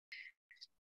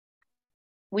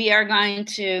we are going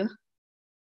to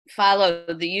follow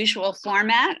the usual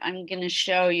format. I'm going to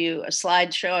show you a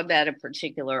slideshow about a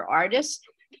particular artist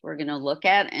we're going to look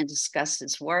at and discuss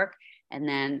his work, and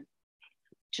then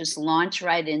just launch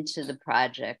right into the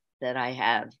project that I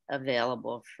have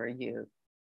available for you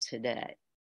today.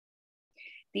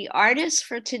 The artist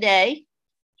for today,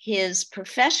 his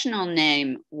professional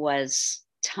name was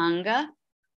Tunga.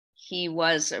 He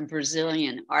was a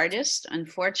Brazilian artist.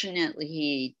 Unfortunately,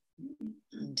 he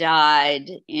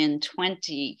died in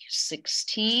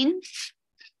 2016.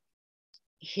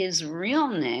 His real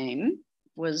name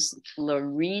was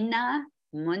Lorena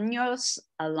Munoz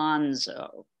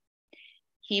Alonso.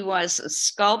 He was a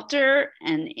sculptor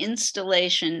and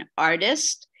installation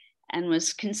artist and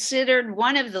was considered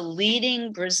one of the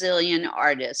leading Brazilian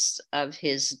artists of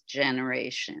his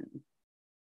generation.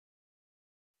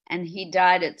 And he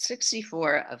died at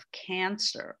 64 of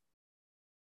cancer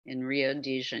in Rio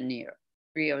de Janeiro.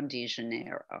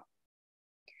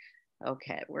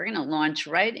 Okay, we're going to launch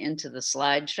right into the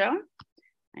slideshow.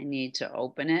 I need to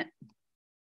open it.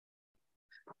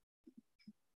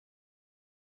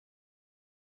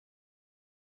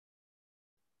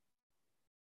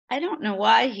 I don't know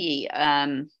why he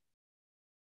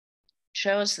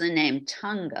chose the name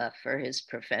Tunga for his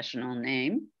professional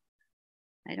name.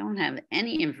 I don't have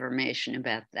any information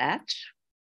about that.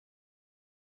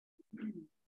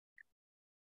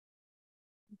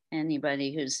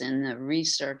 Anybody who's in the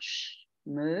research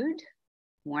mood?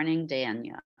 Morning,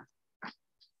 Daniel.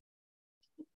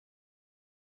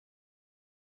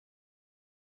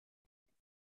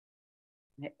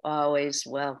 I always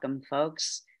welcome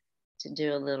folks to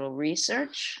do a little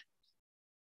research.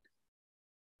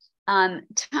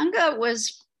 Tunga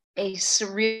was a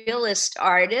surrealist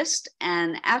artist,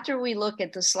 and after we look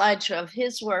at the slideshow of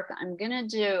his work, I'm going to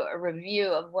do a review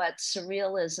of what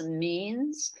surrealism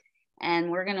means,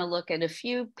 and we're going to look at a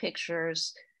few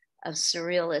pictures of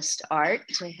surrealist art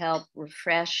to help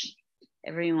refresh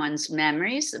everyone's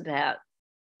memories about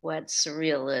what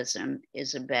surrealism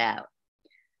is about.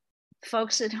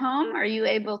 Folks at home, are you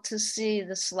able to see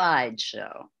the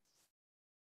slideshow?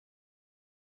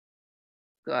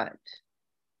 Good.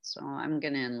 So I'm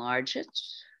going to enlarge it.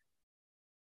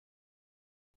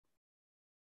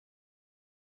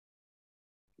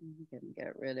 I'm going to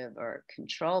get rid of our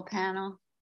control panel.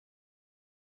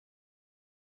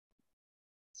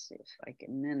 Let's see if I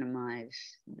can minimize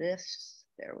this.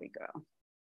 There we go.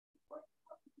 What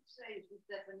would you say is the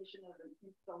definition of an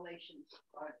installation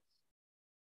art?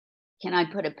 Can I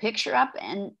put a picture up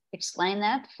and explain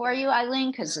that for you, Eileen?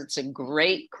 Because it's a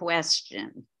great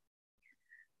question.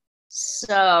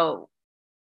 So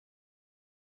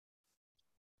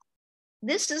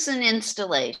this is an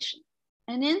installation.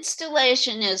 An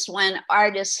installation is when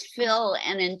artists fill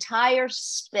an entire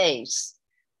space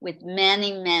with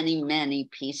many, many, many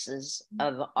pieces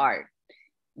of art.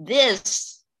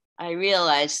 This, I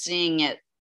realize, seeing it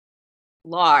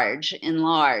enlarged,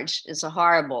 is a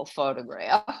horrible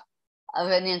photograph of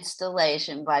an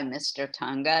installation by Mr.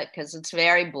 Tunga because it's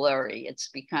very blurry. It's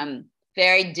become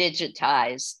very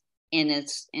digitized in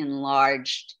its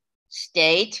enlarged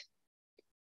state.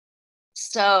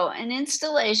 So an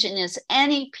installation is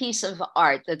any piece of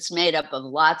art that's made up of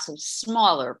lots of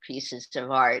smaller pieces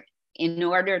of art in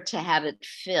order to have it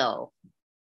fill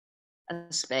a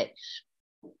space.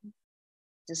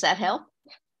 Does that help?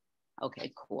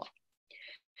 Okay, cool.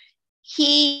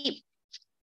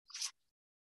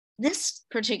 This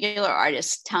particular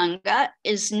artist, Tunga,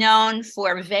 is known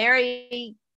for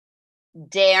very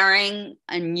daring,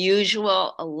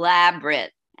 unusual,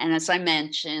 elaborate, and as I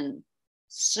mentioned,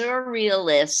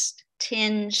 surrealist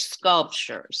tinge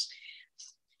sculptures.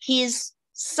 His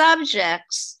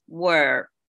subjects were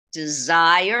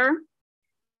desire,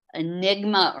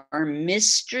 enigma or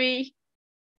mystery,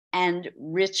 and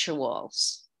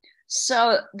rituals.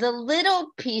 So the little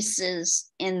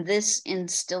pieces in this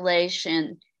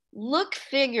installation look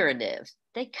figurative.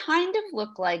 They kind of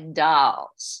look like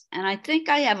dolls. And I think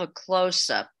I have a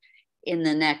close-up in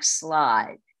the next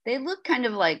slide. They look kind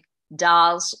of like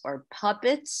dolls or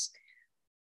puppets.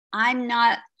 I'm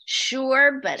not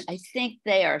sure, but I think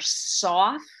they are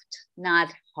soft,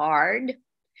 not hard.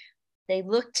 They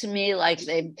look to me like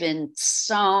they've been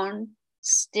sewn,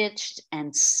 stitched,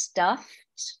 and stuffed,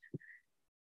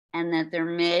 and that they're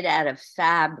made out of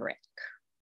fabric.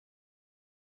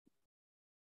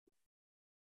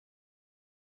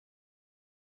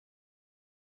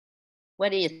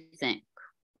 What do you think?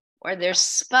 Or they're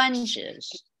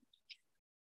sponges?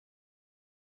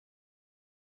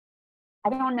 I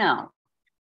don't know.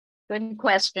 Good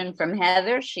question from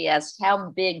Heather. She asked,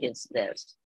 how big is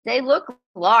this? They look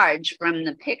large from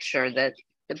the picture, that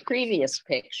the previous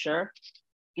picture.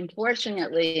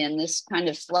 Unfortunately, in this kind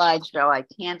of slideshow, I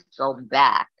can't go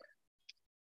back.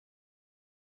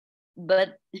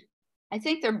 But I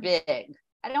think they're big.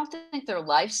 I don't think they're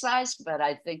life size, but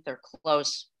I think they're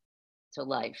close to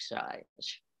life size.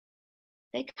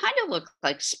 They kind of look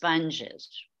like sponges.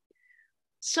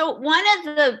 So one of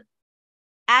the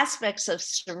aspects of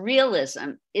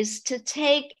surrealism is to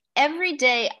take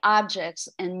everyday objects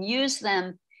and use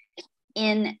them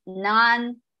in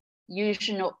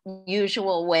non-usual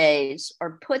ways,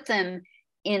 or put them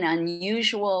in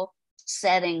unusual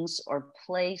settings or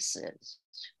places,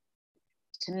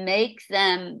 to make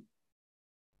them,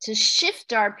 to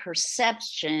shift our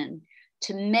perception,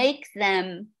 to make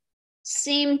them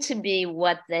seem to be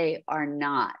what they are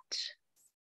not.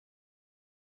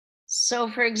 So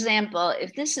for example,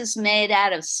 if this is made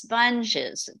out of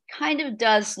sponges, it kind of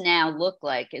does now look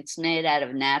like it's made out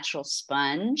of natural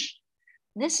sponge.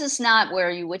 This is not where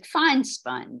you would find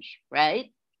sponge,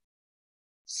 right?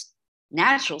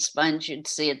 Natural sponge you'd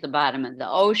see at the bottom of the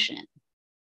ocean.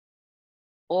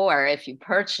 Or if you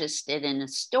purchased it in a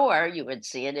store, you would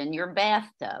see it in your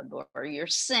bathtub or your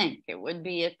sink. It would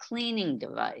be a cleaning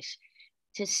device.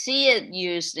 To see it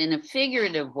used in a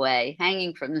figurative way,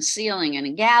 hanging from the ceiling in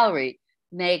a gallery,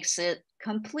 makes it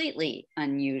completely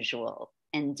unusual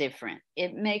and different.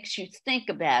 It makes you think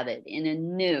about it in a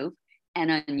new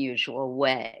and unusual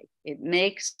way. It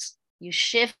makes you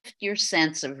shift your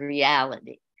sense of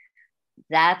reality.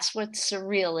 That's what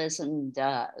surrealism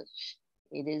does.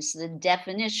 It is the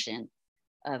definition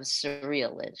of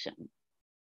surrealism.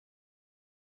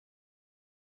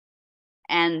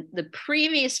 And the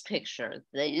previous picture,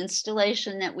 the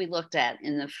installation that we looked at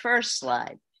in the first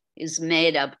slide, is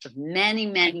made up of many,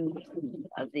 many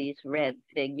of these red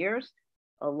figures,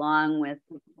 along with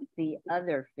the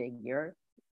other figure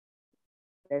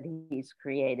that he's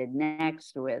created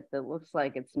next to it that looks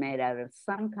like it's made out of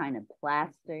some kind of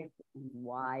plastic and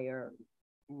wire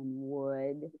and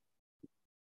wood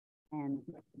and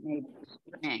maybe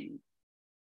string.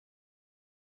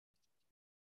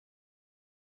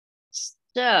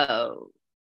 So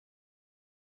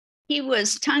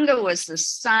Tunga was the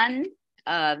son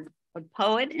of a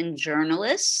poet and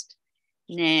journalist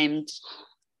named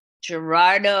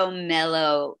Gerardo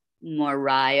Melo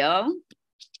Morayo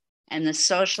and the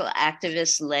social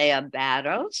activist Leah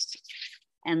Barros.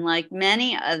 And like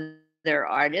many other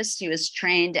artists, he was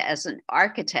trained as an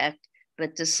architect,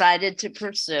 but decided to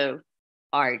pursue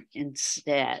art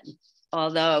instead,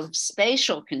 although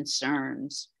spatial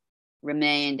concerns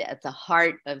remained at the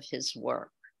heart of his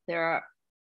work. There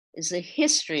is a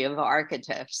history of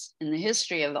architects in the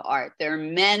history of art. There are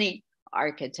many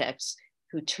architects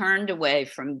who turned away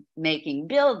from making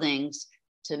buildings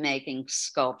to making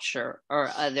sculpture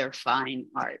or other fine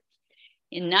art.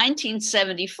 In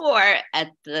 1974,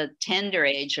 at the tender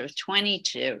age of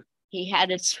 22, he had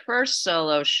his first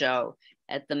solo show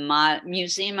at the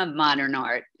Museum of Modern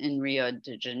Art in Rio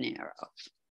de Janeiro.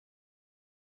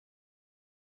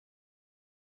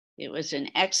 It was an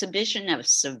exhibition of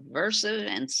subversive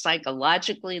and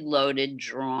psychologically loaded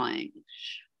drawings.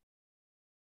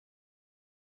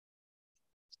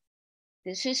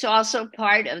 This is also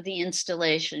part of the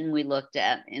installation we looked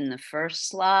at in the first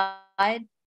slide.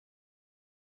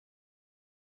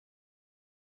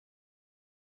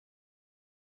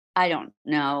 I don't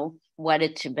know what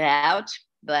it's about,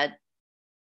 but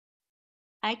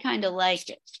I kind of like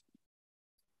it.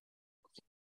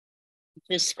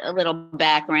 Just a little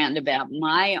background about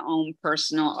my own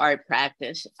personal art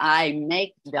practice. I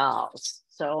make dolls,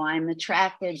 so I'm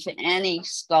attracted to any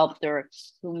sculptor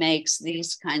who makes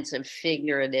these kinds of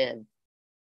figurative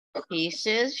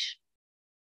pieces.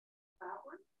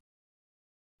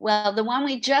 Well, the one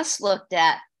we just looked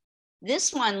at,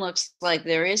 this one looks like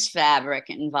there is fabric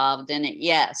involved in it,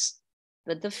 yes.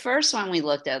 But the first one we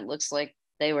looked at looks like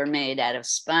they were made out of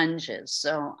sponges.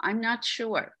 So I'm not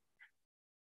sure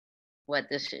what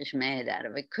this is made out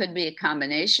of. It could be a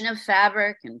combination of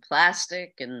fabric and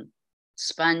plastic and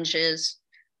sponges.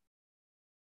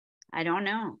 I don't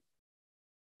know.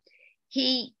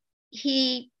 He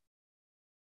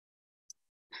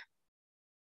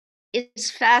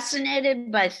is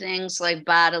fascinated by things like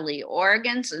bodily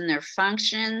organs and their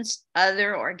functions,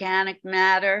 other organic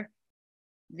matter.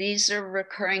 These are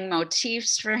recurring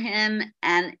motifs for him,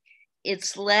 and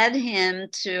it's led him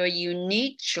to a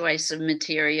unique choice of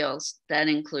materials that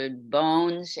include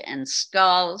bones and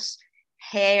skulls,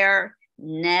 hair,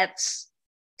 nets,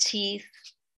 teeth,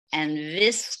 and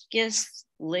viscous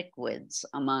liquids,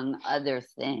 among other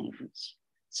things.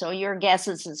 So your guess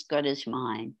is as good as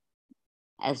mine.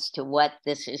 as to what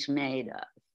this is made of.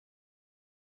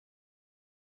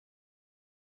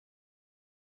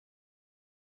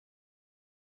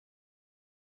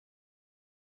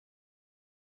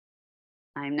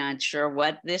 I'm not sure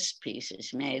what this piece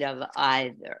is made of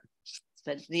either,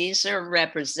 but these are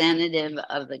representative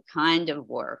of the kind of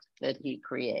work that he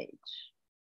creates.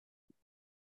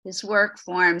 His work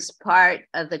forms part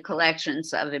of the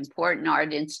collections of important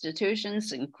art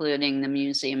institutions, including the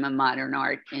Museum of Modern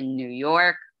Art in New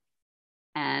York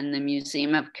and the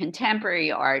Museum of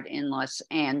Contemporary Art in Los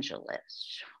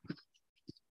Angeles.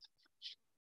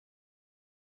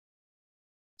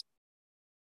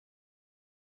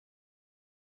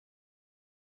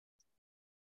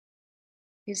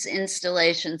 His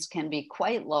installations can be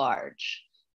quite large,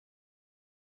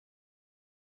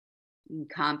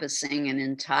 encompassing an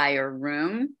entire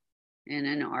room in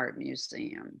an art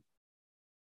museum.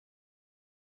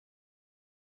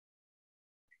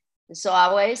 As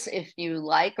always, if you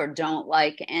like or don't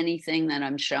like anything that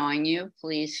I'm showing you,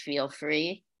 please feel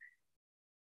free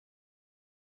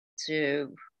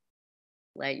to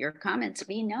let your comments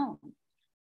be known.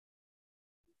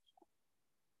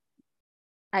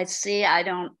 I see I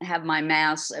don't have my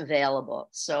mouse available,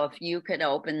 so if you could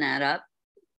open that up.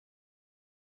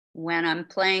 When I'm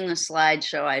playing the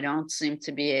slideshow, I don't seem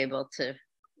to be able to.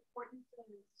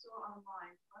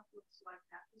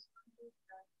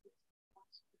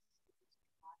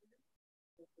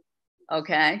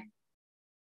 Okay.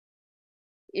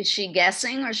 Is she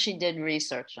guessing or she did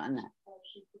research on that?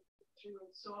 She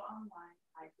saw online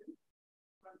items,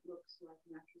 what looks like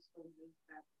natural sponges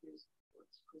that is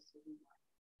crystalline.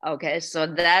 Okay, so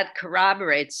that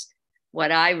corroborates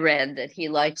what I read, that he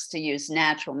likes to use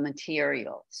natural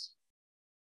materials,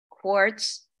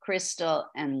 quartz, crystal,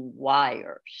 and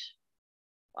wires.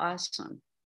 Awesome.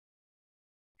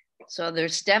 So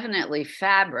there's definitely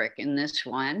fabric in this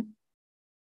one.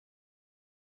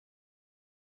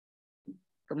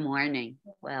 Good morning,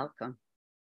 welcome.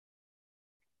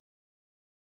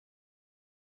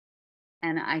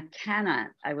 And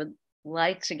I would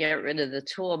like to get rid of the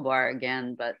toolbar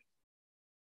again, but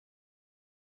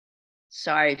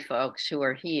sorry, folks who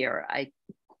are here.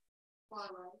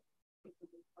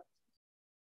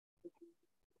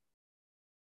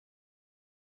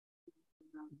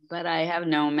 But I have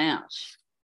no mouse.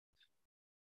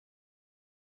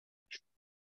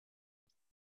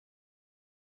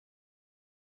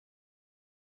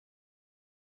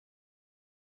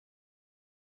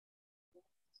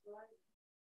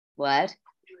 What?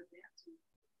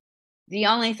 The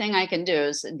only thing I can do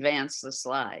is advance the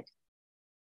slide.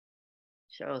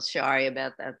 So sorry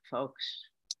about that, folks.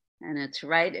 And it's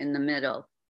right in the middle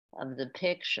of the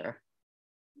picture.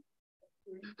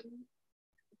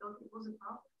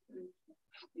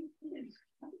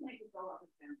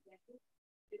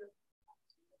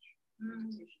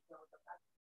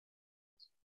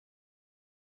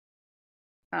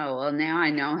 Oh, well, now I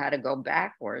know how to go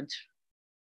backwards.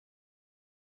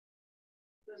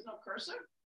 There's no cursor?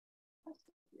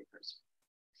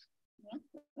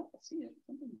 No, I see it.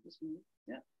 Something just moved.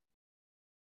 Yeah.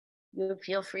 You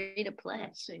feel free to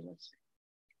play.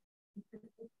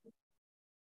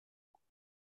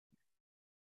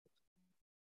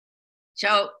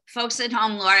 So folks at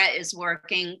home, Laura is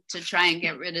working to try and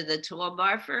get rid of the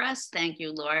toolbar for us. Thank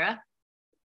you, Laura.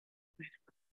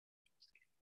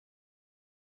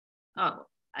 Oh,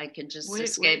 I could just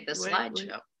escape the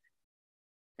slideshow.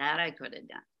 That I could have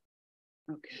done.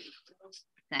 Okay,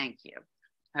 thank you.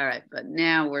 All right, but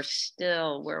now we're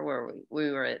still, where were we?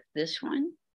 We were at this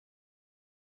one.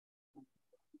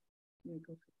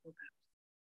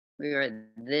 We were at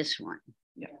this one.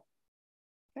 Yeah.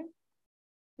 Okay.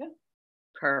 Yeah.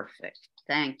 Perfect.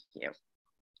 Thank you.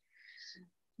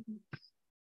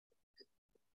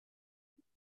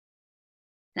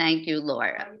 Thank you,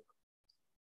 Laura.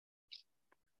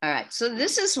 All right, so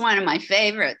this is one of my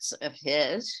favorites of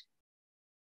his.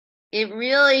 It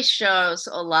really shows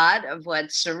a lot of what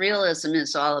surrealism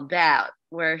is all about,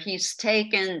 where he's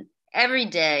taken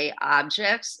everyday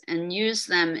objects and used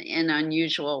them in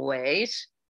unusual ways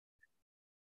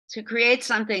to create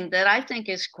something that I think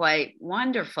is quite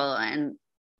wonderful and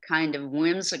kind of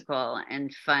whimsical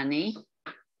and funny.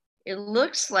 It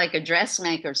looks like a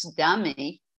dressmaker's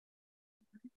dummy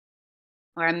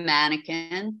or a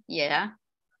mannequin, yeah.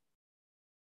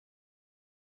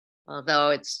 Although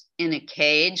it's in a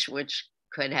cage, which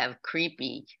could have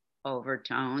creepy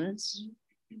overtones.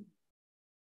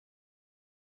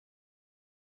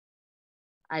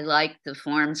 I like the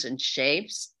forms and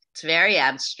shapes. It's very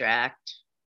abstract.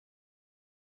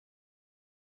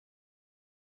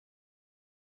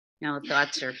 No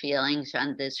thoughts or feelings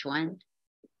on this one?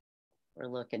 We're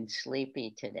looking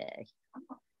sleepy today.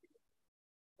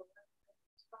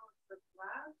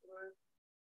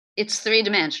 It's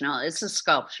three-dimensional. It's a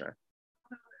sculpture.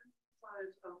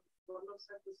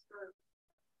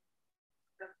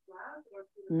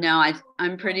 No,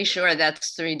 I'm pretty sure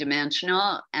that's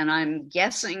three-dimensional, and I'm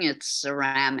guessing it's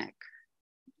ceramic,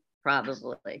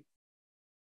 probably.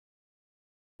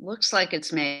 Looks like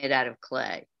it's made out of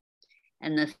clay.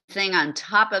 And the thing on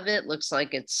top of it looks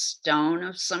like it's stone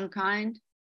of some kind.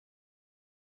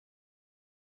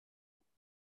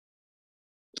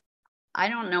 I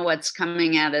don't know what's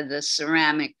coming out of the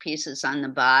ceramic pieces on the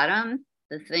bottom,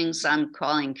 the things I'm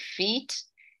calling feet.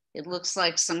 It looks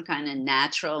like some kind of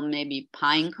natural, maybe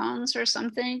pine cones or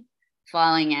something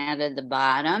falling out of the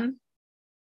bottom.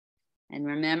 And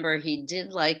remember, he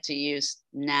did like to use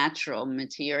natural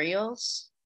materials.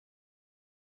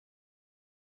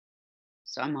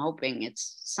 So I'm hoping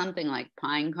it's something like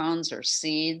pine cones or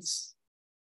seeds.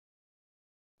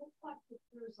 Looks like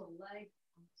there's a leg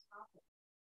on top of it.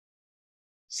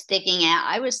 Sticking out.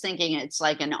 I was thinking it's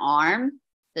like an arm,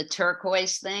 the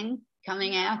turquoise thing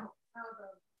coming out. No, the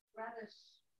reddish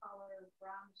color,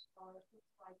 brownish color, it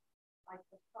looks like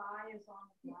the thigh is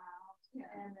on the ground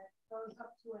and it goes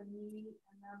up to a knee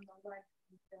and then the leg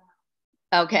comes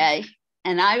down. Okay.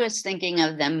 And I was thinking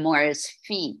of them more as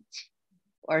feet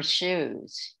or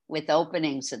shoes with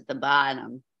openings at the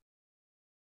bottom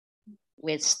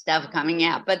with stuff coming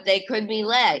out, but they could be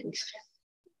legs.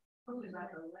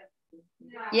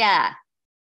 Yeah.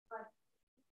 A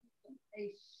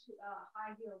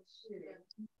high-heeled shoe.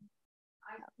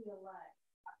 I feel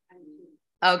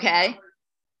like. Okay.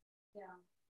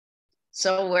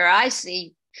 So where I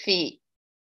see feet,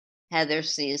 Heather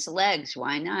sees legs.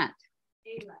 Why not?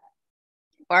 A leg.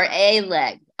 Or a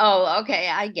leg. Oh, okay.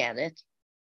 I get it.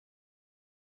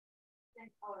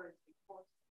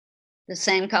 The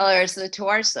same color as the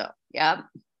torso. Yep.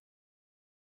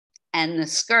 And the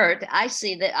skirt, I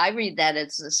see that, I read that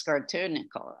it's the skirt too,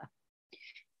 Nicola.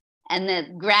 And the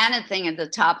granite thing at the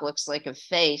top looks like a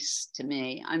face to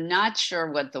me. I'm not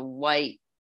sure what the white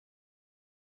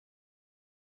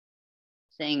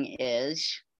thing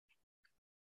is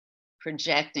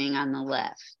projecting on the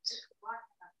left.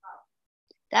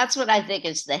 That's what I think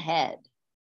is the head.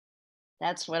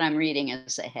 That's what I'm reading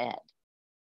as a head.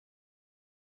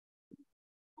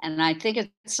 And I think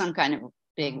it's some kind of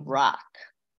big rock.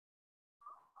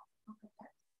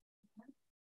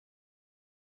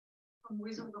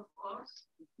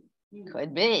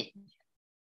 Could be.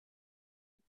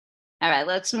 All right,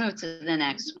 let's move to the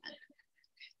next one.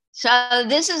 So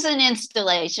this is an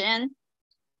installation.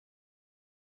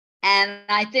 And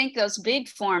I think those big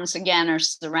forms, again, are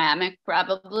ceramic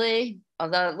probably,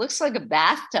 although it looks like a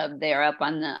bathtub there up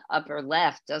on the upper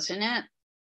left, doesn't it?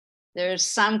 There's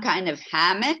some kind of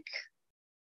hammock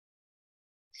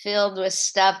filled with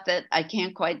stuff that I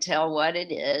can't quite tell what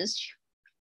it is.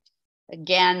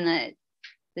 Again,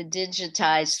 the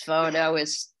digitized photo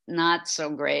is not so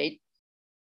great,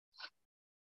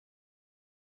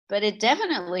 but it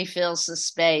definitely fills the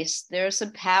space. There's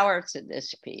a power to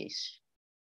this piece.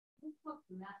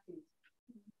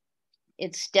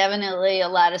 It's definitely a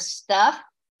lot of stuff.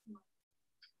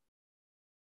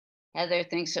 Heather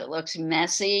thinks it looks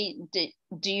messy.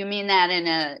 Do you mean that in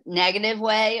a negative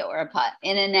way or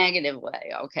in a negative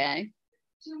way? Okay.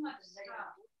 Too much stuff.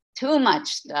 Too much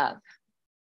stuff.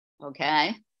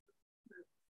 Okay.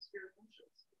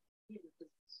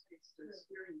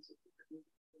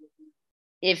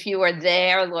 If you were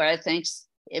there, Laura thinks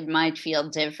it might feel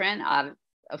different.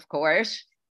 Of course,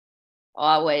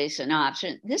 always an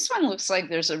option. This one looks like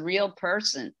there's a real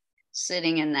person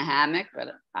sitting in the hammock, but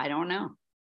I don't know.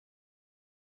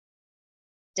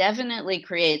 Definitely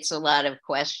creates a lot of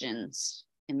questions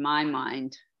in my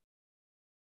mind.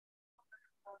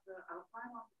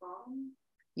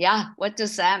 Yeah, what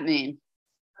does that mean?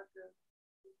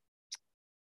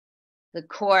 The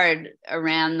cord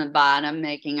around the bottom,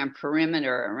 making a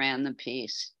perimeter around the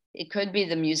piece. It could be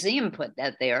the museum put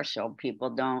that there so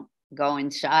people don't go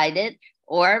inside it,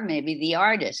 or maybe the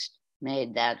artist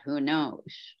made that, who knows?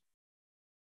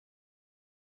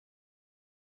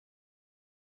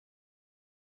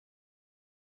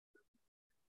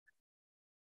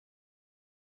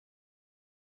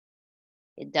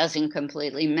 It doesn't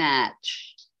completely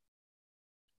match.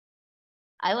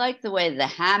 I like the way the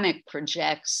hammock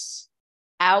projects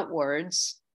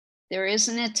outwards. There is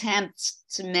an attempt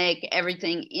to make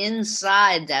everything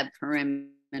inside that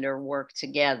perimeter work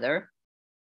together,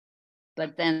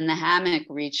 but then the hammock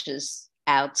reaches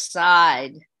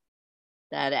outside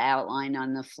that outline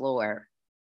on the floor,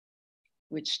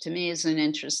 which to me is an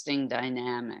interesting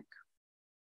dynamic.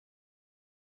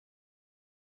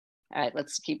 All right,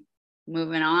 let's keep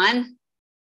moving on.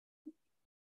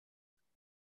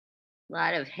 A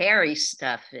lot of hairy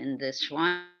stuff in this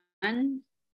one. I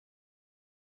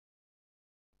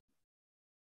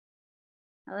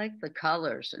like the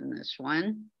colors in this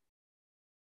one.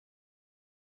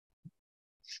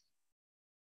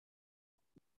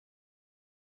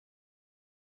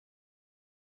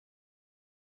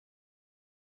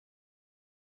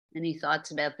 Any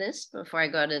thoughts about this before I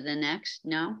go to the next?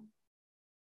 No?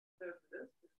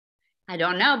 I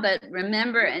don't know, but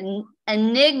remember,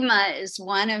 enigma is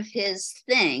one of his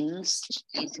things.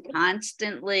 He's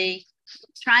constantly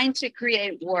trying to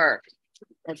create work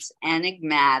that's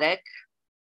enigmatic,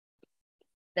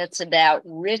 that's about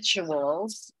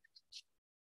rituals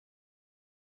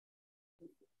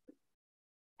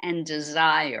and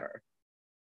desire.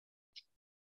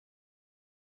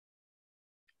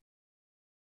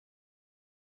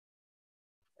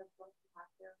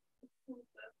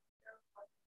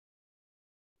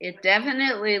 It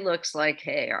definitely looks like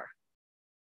hair.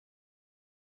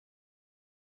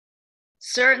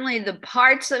 Certainly the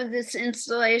parts of this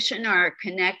installation are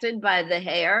connected by the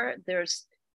hair.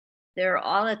 They're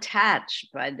all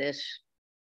attached by this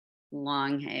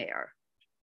long hair.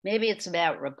 Maybe it's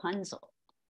about Rapunzel.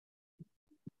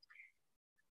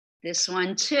 This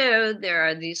one too, there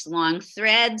are these long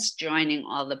threads joining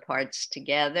all the parts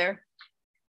together.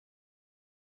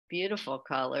 Beautiful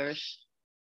colors.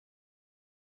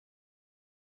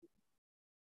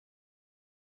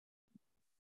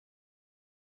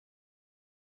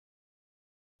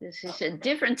 This is a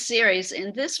different series.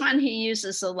 In this one, he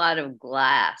uses a lot of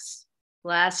glass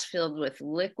filled with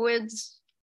liquids.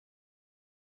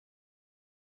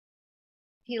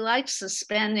 He likes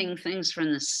suspending things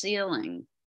from the ceiling,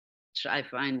 which I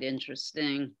find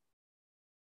interesting.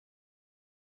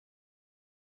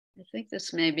 I think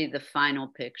this may be the final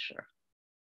picture.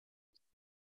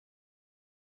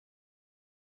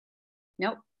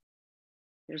 Nope.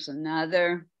 There's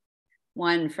another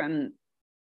one from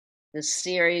the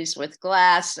series with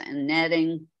glass and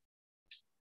netting,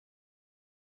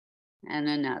 and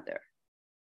another.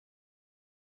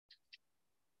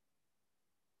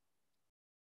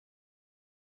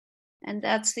 And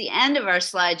that's the end of our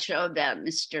slideshow about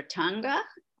Mr. Tunga.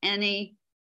 Any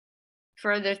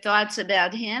further thoughts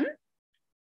about him?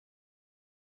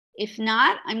 If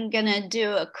not, I'm gonna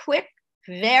do a quick,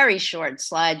 very short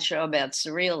slideshow about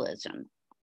surrealism.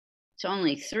 It's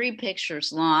only 3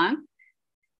 pictures long.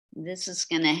 This is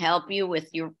gonna help you with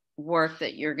your work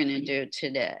that you're gonna do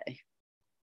today.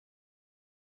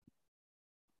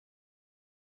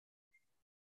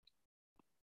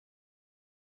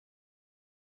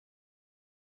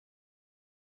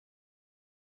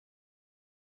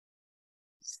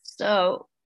 So,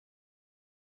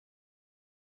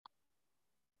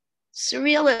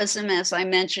 surrealism, as I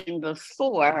mentioned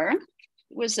before,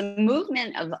 was a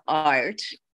movement of art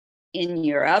in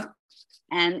Europe,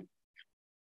 and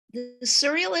the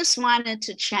surrealists wanted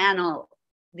to channel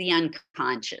the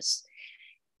unconscious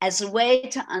as a way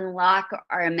to unlock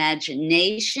our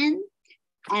imagination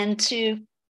and to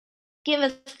give a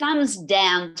thumbs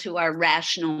down to our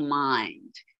rational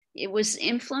mind. It was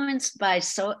influenced by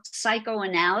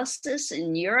psychoanalysis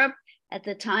in Europe. At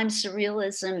the time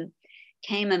surrealism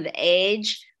came of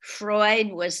age, Freud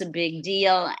was a big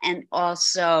deal, and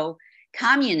also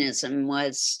communism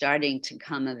was starting to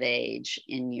come of age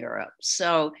in Europe.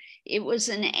 So it was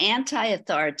an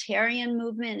anti-authoritarian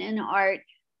movement in art,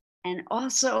 and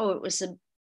also it was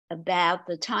about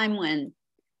the time when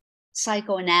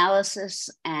psychoanalysis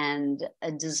and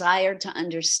a desire to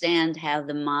understand how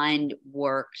the mind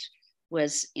worked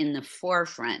was in the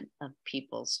forefront of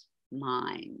people's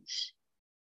minds.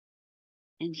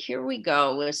 And here we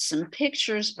go with some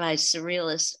pictures by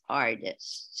surrealist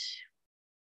artists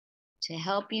to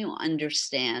help you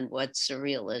understand what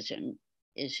surrealism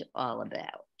is all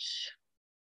about.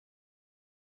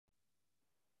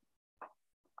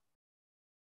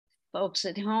 Folks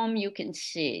at home, you can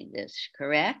see this,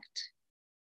 correct?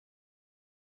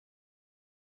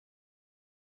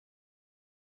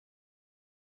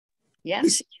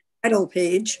 Yes. Title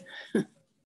page.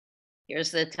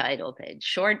 Here's the title page,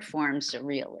 Short Form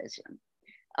Surrealism.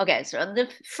 Okay, so the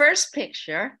first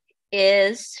picture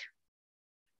is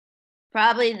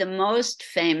probably the most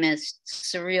famous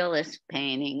surrealist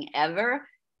painting ever.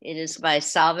 It is by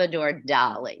Salvador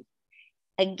Dali.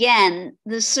 Again,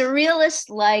 the surrealists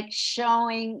like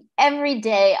showing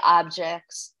everyday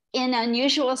objects in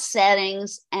unusual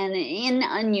settings and in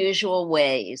unusual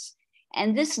ways.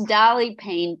 And this Dali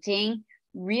painting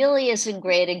really is a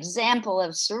great example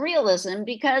of surrealism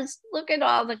because look at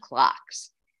all the clocks.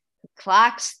 The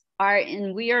clocks are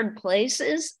in weird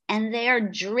places and they are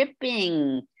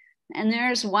dripping. And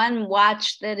there's one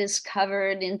watch that is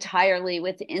covered entirely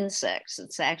with insects.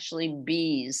 It's actually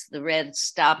bees, the red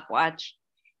stopwatch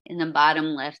in the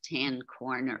bottom left-hand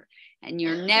corner. And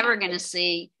you're never going to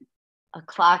see a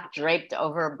clock draped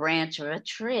over a branch of a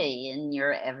tree in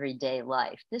your everyday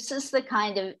life. This is the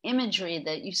kind of imagery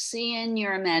that you see in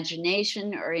your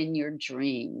imagination or in your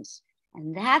dreams.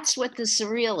 And that's what the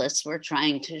surrealists were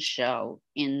trying to show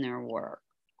in their work.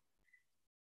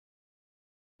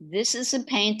 This is a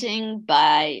painting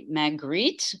by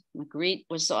Magritte. Magritte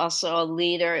was also a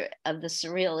leader of the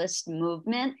surrealist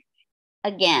movement.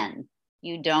 Again,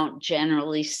 you don't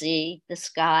generally see the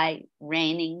sky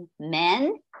raining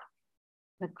men.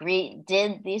 Magritte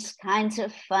did these kinds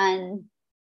of fun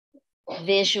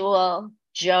visual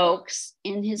jokes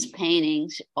in his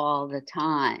paintings all the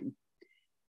time.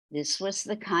 This was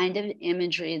the kind of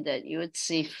imagery that you would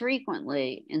see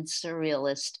frequently in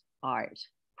surrealist art,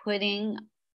 putting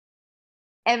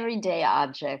everyday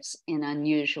objects in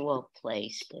unusual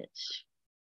places.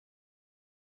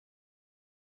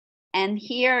 And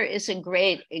here is a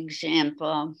great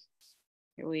example.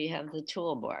 Here we have the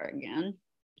toolbar again.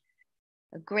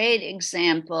 A great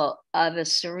example of a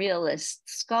surrealist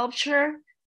sculpture.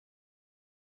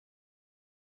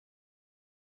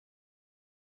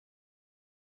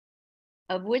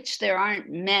 Of which there aren't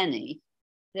many.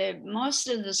 Most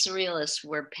of the surrealists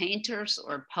were painters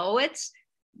or poets.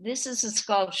 This is a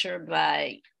sculpture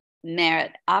by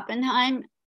Merit Oppenheim,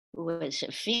 who was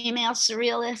a female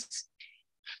surrealist.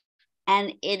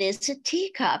 And it is a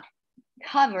teacup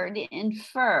covered in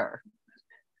fur.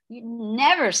 You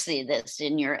never see this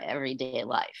in your everyday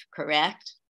life,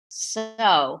 correct?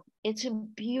 So it's a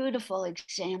beautiful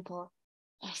example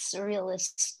of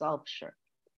surrealist sculpture.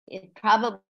 It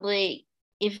probably,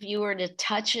 if you were to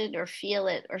touch it or feel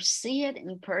it or see it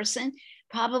in person,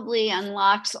 probably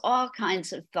unlocks all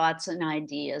kinds of thoughts and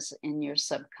ideas in your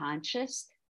subconscious.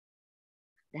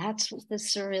 That's what the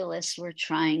surrealists were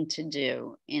trying to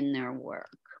do in their work.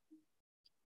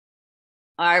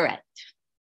 All right.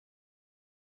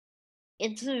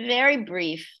 It's very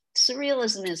brief.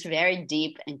 Surrealism is very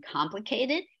deep and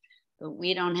complicated, but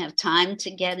we don't have time to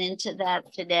get into that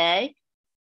today.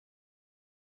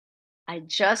 I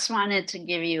just wanted to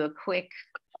give you a quick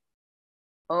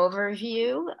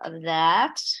overview of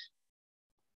that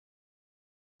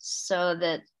so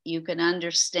that you can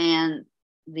understand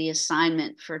the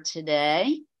assignment for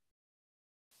today.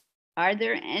 Are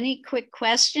there any quick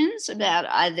questions about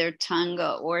either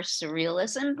Tunga or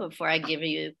surrealism before I give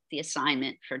you the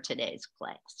assignment for today's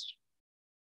class?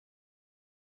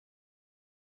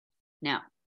 No.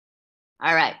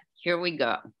 All right, here we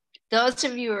go. Those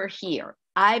of you who are here,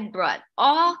 I brought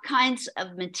all kinds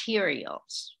of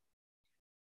materials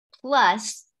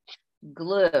plus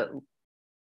glue.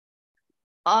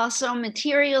 Also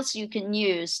materials you can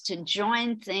use to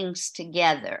join things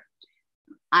together.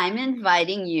 I'm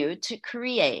inviting you to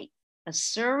create a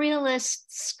surrealist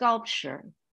sculpture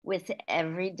with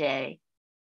everyday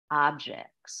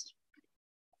objects.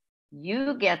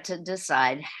 You get to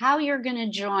decide how you're going to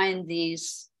join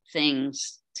these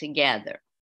things together.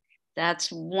 That's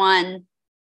one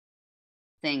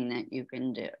thing that you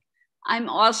can do. I'm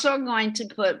also going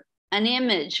to put an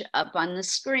image up on the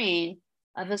screen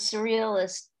of a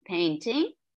surrealist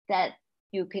painting that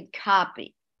you could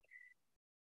copy.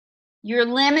 You're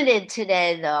limited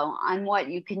today, though, on what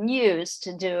you can use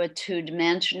to do a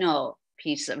two-dimensional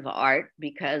piece of art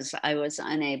because I was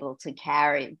unable to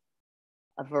carry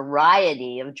a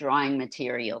variety of drawing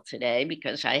material today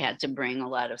because I had to bring a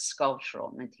lot of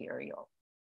sculptural material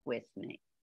with me.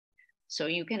 So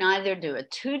you can either do a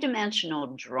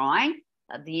two-dimensional drawing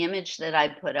of the image that I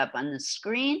put up on the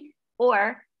screen,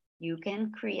 or you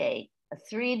can create a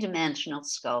three-dimensional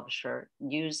sculpture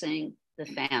using the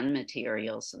fan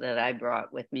materials that I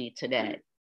brought with me today.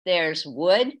 There's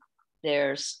wood,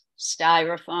 there's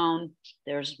styrofoam,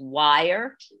 there's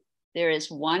wire, there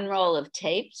is one roll of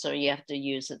tape, so you have to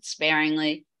use it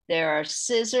sparingly. There are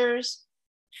scissors,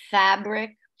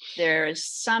 fabric, there's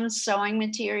some sewing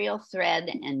material, thread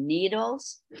and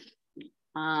needles.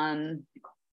 There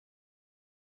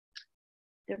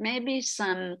may be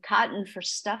some cotton for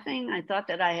stuffing. I thought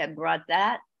that I had brought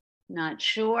that, not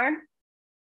sure.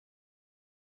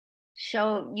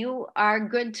 So you are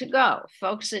good to go.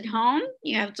 Folks at home,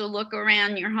 you have to look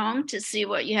around your home to see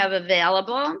what you have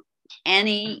available.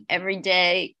 Any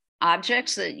everyday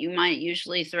objects that you might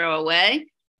usually throw away,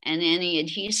 and any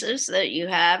adhesives that you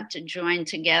have to join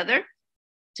together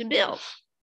to build.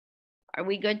 Are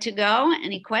we good to go?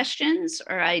 Any questions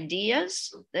or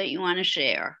ideas that you want to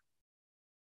share?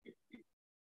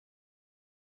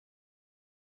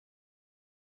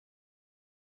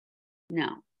 No.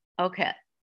 Okay.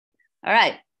 All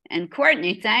right. And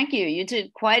Courtney, thank you. You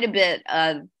did quite a bit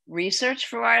of research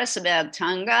for us about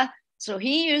Tunga. So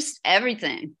he used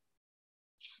everything.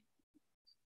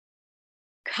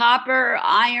 Copper,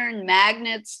 iron,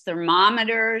 magnets,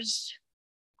 thermometers,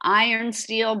 iron,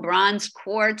 steel, bronze,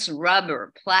 quartz,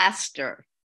 rubber, plaster.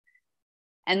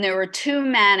 And there were two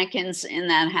mannequins in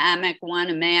that hammock, one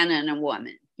a man and a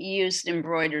woman. He used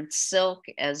embroidered silk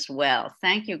as well.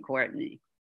 Thank you, Courtney.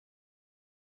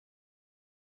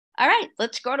 All right,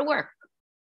 let's go to work.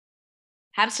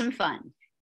 Have some fun.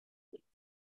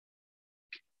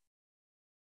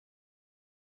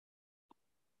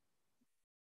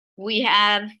 We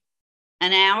have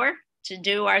an hour to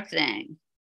do our thing.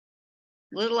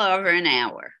 A little over an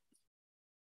hour.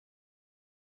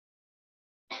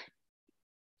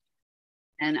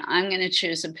 And I'm going to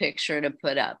choose a picture to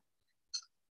put up.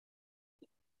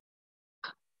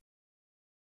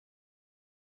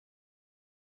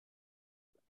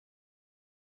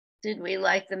 Did we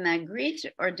like the Magritte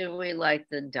or do we like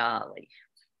the Dolly?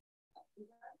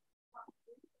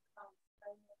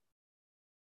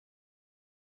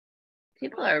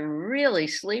 People are really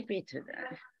sleepy today.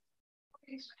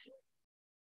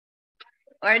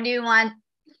 Or do you want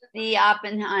the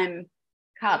Oppenheim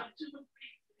cup?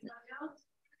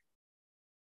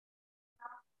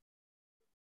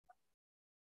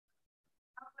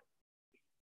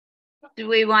 Do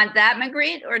we want that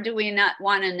Magritte or do we not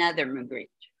want another Magritte?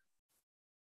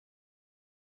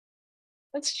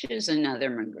 Let's choose another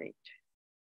Magritte.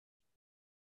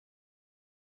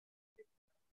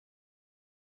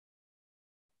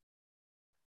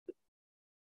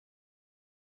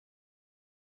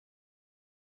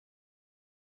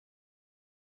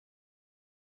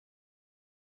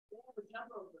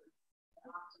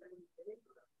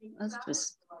 Let's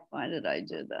just, why did I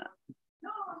do that?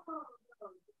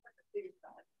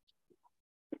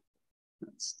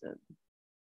 That's the,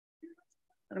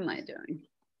 what am I doing?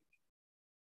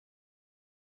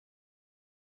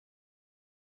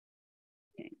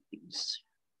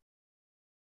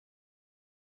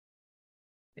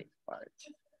 Big part.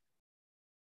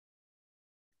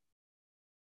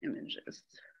 Images.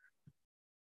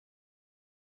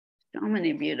 So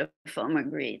many beautiful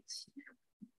Magrittes.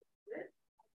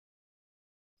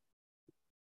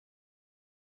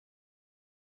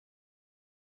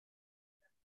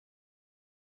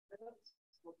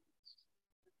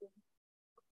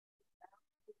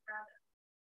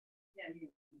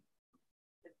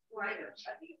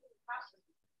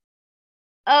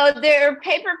 Oh, there are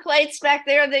paper plates back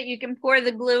there that you can pour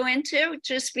the glue into.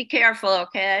 Just be careful,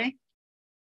 okay?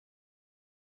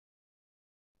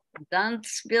 Don't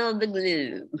spill the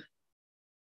glue,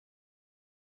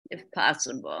 if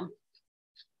possible.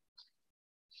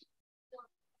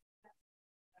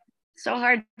 So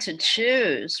hard to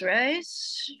choose, right?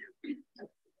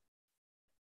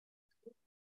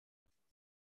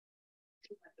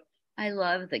 I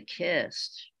love the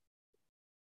kiss.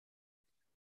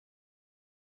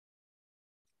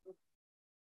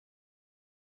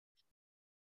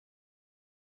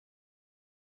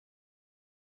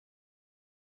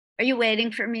 Are you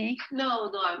waiting for me?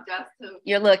 No, I'm just.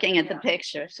 You're looking at the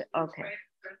pictures. Okay.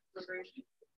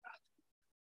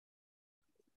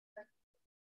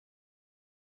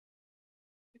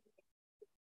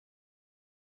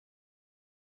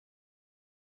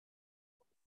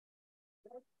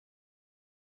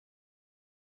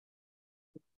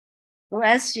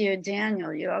 Bless you,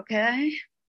 Daniel. You okay?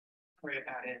 Worry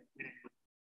about it.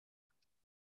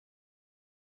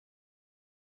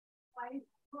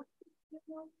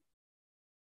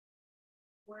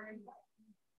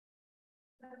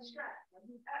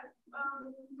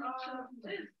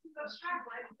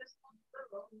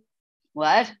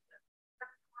 What?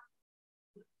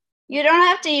 You don't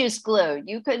have to use glue.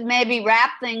 You could maybe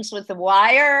wrap things with the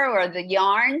wire or the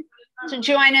yarn to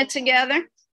join it together.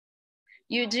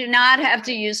 You do not have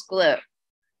to use glue.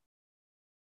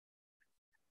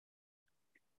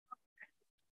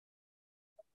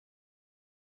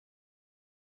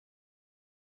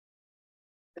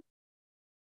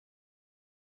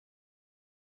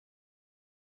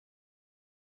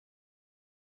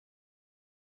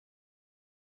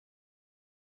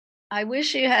 I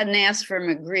wish you hadn't asked for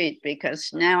Magritte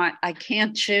because now I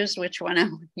can't choose which one I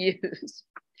will use.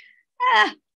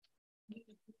 Ah,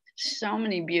 so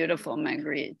many beautiful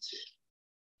Magrittes.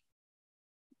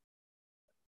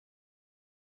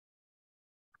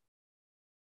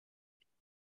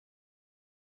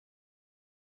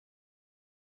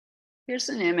 Here's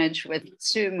an image with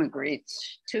two Magrittes,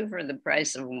 two for the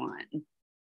price of one. Let's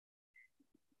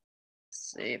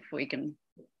see if we can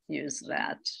use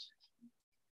that.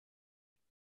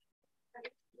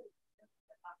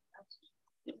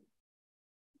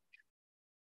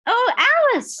 Oh,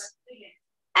 Alice.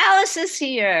 Alice is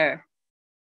here.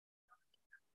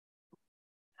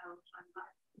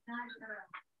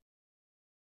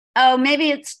 Oh, maybe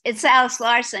it's Alice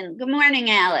Larson. Good morning,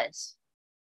 Alice.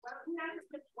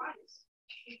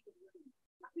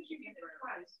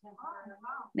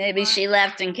 Maybe she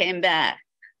left and came back.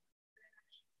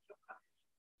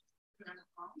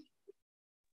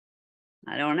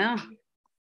 I don't know.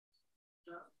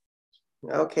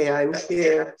 Okay, I'm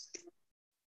here.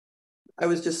 I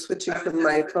was just switching from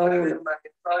my phone.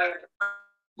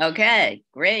 Okay,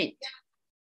 great.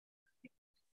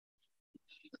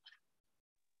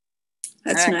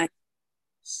 That's nice.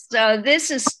 So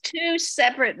this is two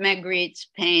separate Magritte's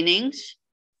paintings.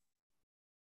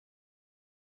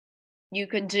 You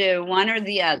could do one or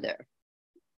the other.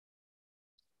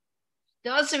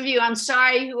 Those of you, I'm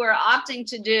sorry, who are opting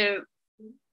to do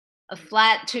a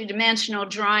flat two-dimensional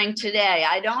drawing today,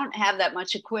 I don't have that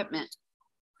much equipment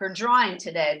for drawing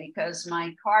today because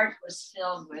my cart was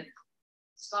filled with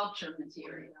sculpture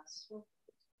materials.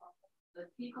 But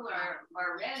people are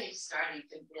already starting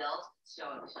to build,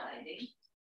 so exciting.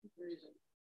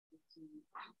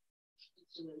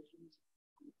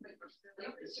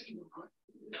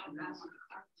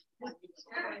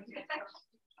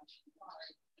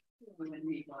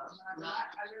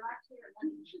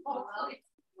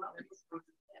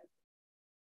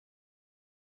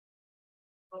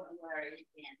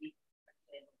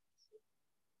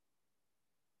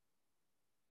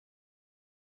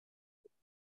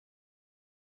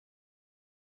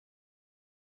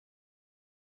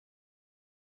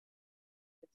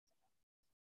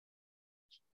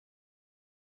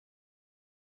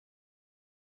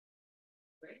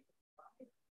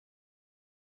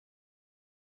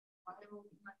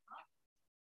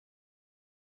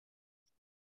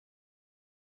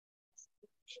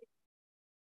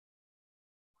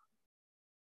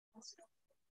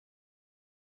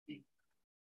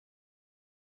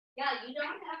 Yeah, you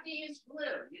don't have to use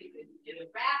glue. You could do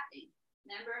wrapping.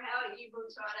 Remember how Hebrew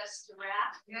taught us to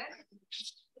wrap? Yes.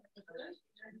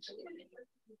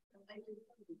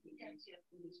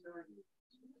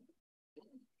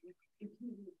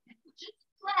 Just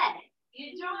play.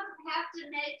 You don't have to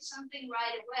make something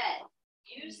right away.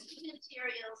 Use the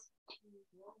materials,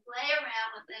 play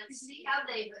around with them, see how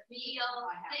they feel,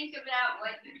 think about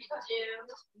what you can do.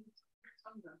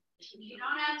 You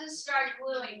don't have to start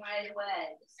gluing right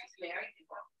away. This is very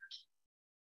cool.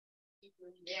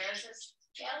 There's a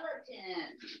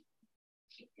skeleton.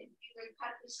 You can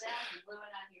cut this out and glue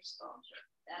it on your sculpture.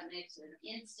 That makes it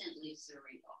instantly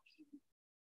surreal.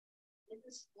 This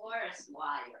is forest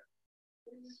wire.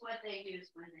 This is what they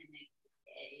use when they make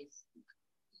bouquets and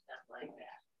stuff like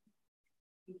that.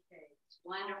 It's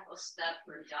wonderful stuff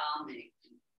for doll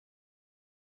making.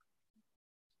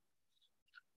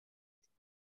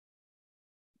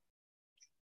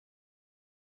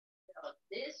 So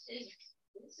this is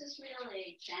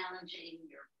really challenging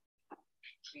your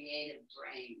creative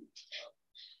brain. So,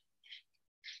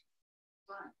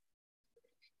 fun.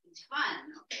 It's fun.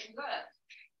 Okay, good.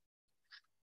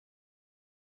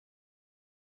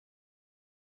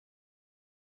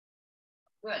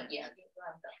 Good, yeah, you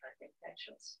love the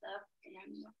architectural stuff.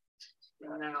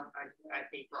 No, I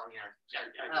hate drawing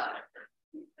art.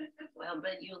 Well,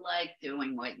 but you like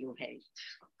doing what you hate.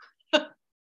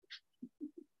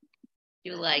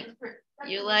 You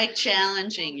like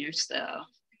challenging yourself.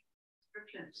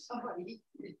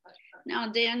 Now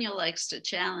Daniel likes to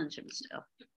challenge himself.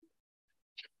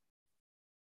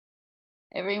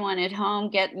 Everyone at home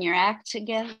getting your act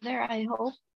together, I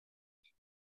hope.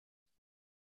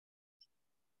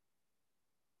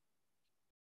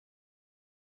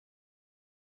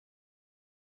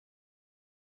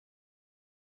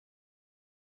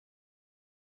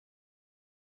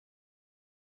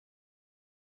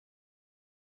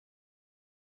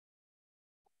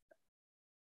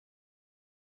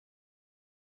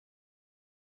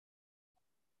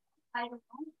 I don't know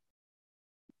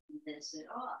this at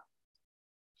all.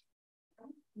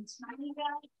 It's funny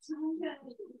about Tunga.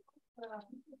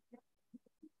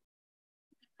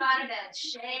 Thought about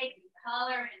shape,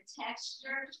 color, and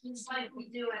texture, just like we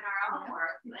do in our own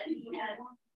work, but he had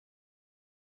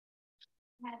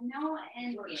no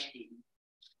end game.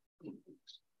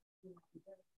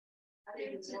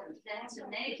 That's to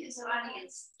make his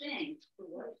audience think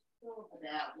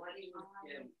about what he was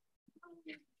doing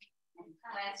and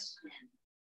question.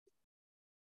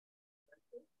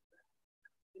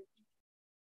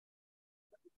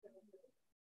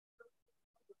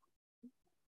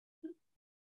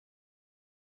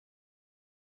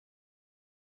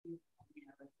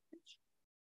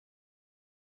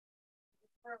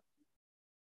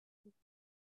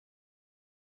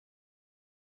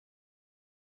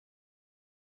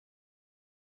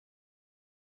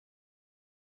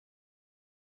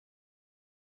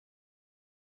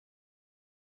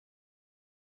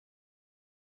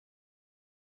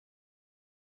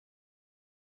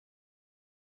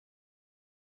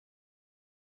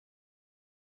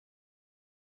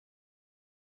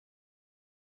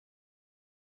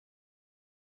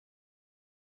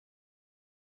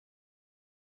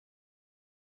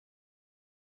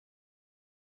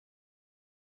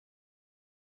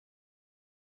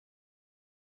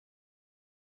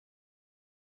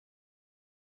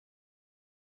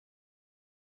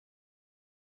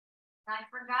 I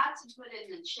forgot to put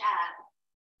in the chat.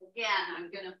 Again,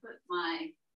 I'm going to put my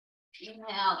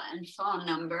email and phone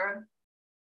number.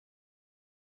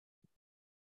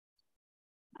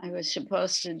 I was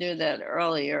supposed to do that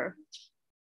earlier.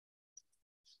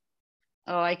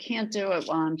 Oh, I can't do it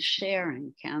while I'm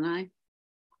sharing, can I?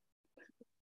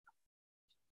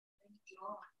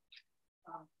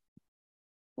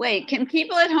 Wait, can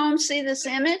people at home see this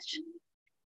image?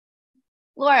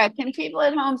 Laura, can people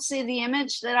at home see the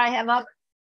image that I have up?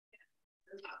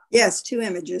 Yes, 2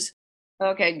 images.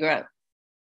 Okay, good.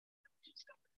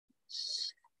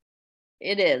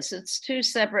 It is. It's 2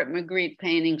 separate Magritte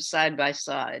paintings side by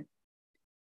side.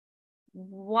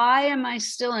 Why am I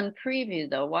still in preview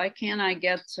though? Why can't I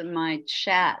get to my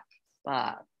chat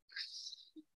box?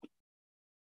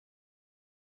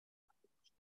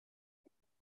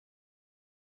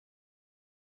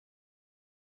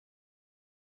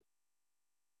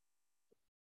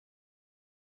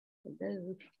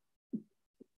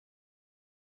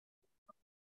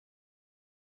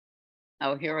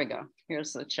 Oh, here we go.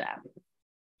 Here's the chat.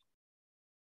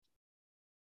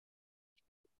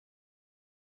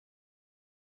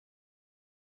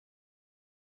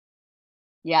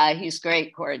 Yeah, he's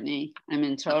great, Courtney. I'm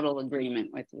in total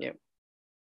agreement with you.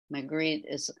 Magritte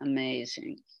is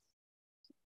amazing.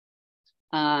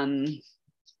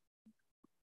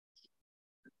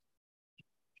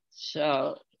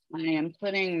 So I am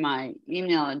putting my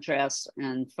email address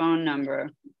and phone number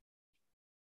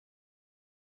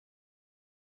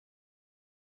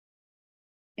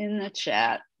in the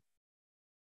chat.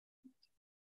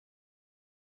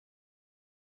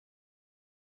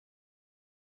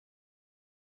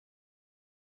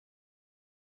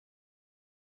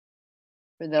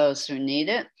 For those who need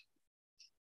it.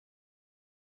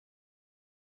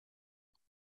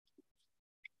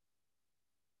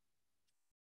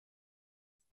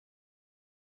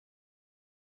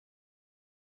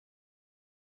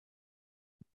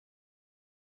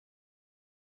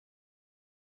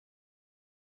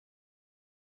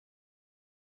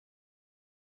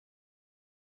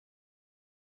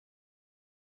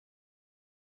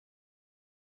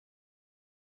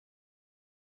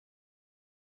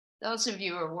 Those of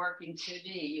you who are working 2D,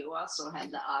 you also had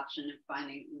the option of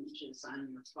finding images on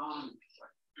your phone.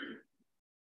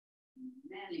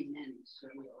 Many, many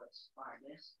surrealist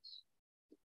artists.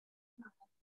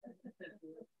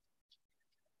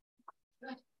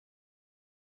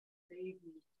 Baby,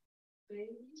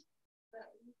 baby.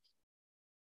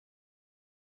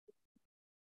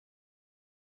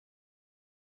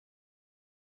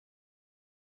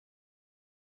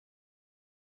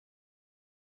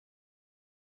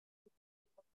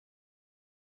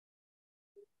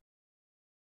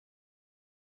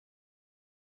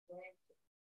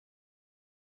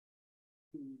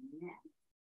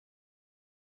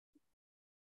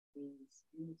 These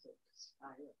into the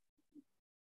spiral.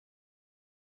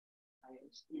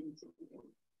 Into the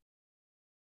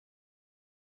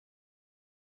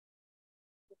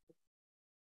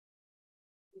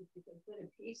if you could put a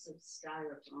piece of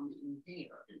styrofoam in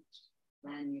here,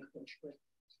 then you could put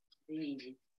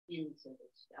these into the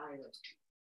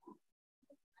styrofoam,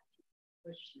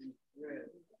 push them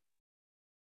through.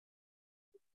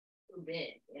 Too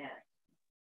big, yeah.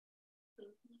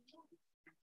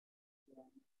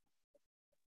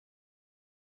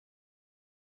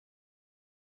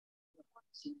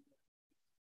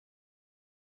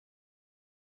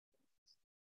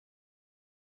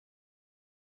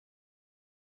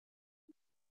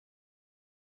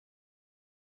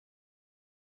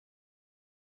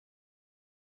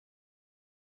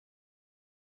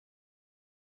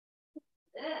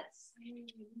 This.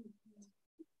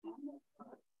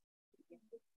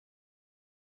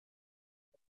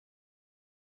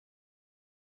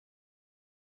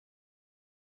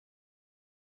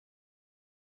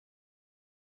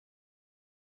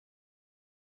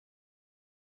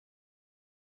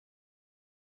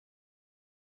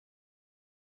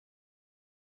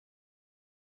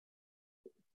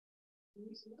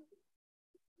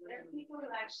 There are people who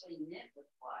actually knit with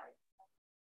fly.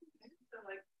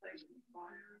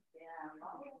 Yeah,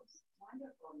 oh, it's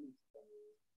wonderful.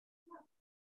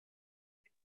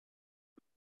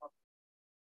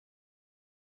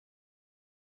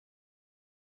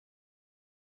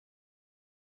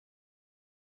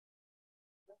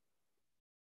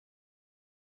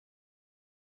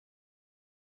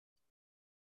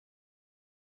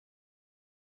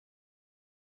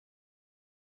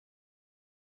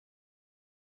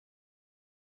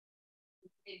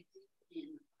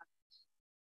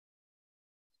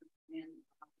 And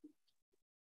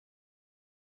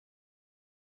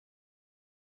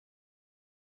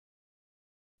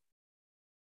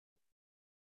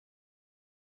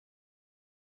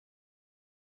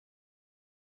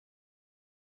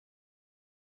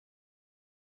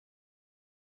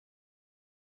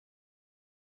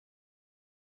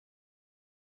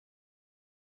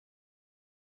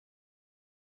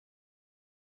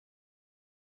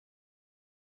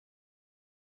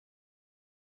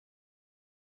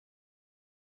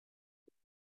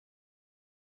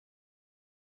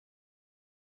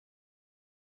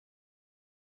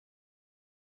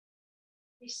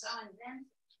He's so inventive.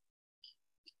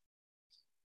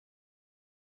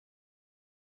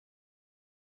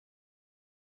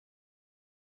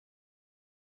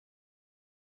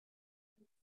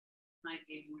 Might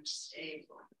be more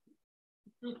stable.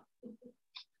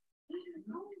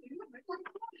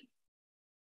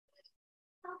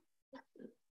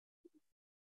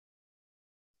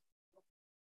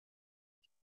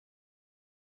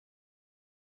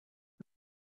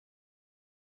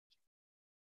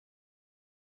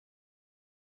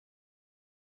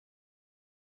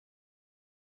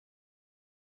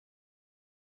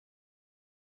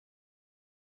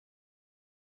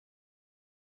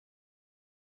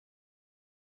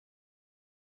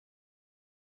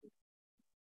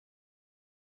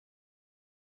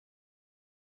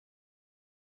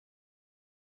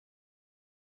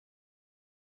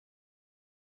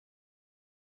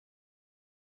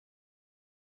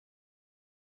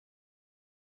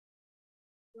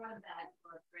 Run back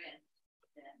for a friend.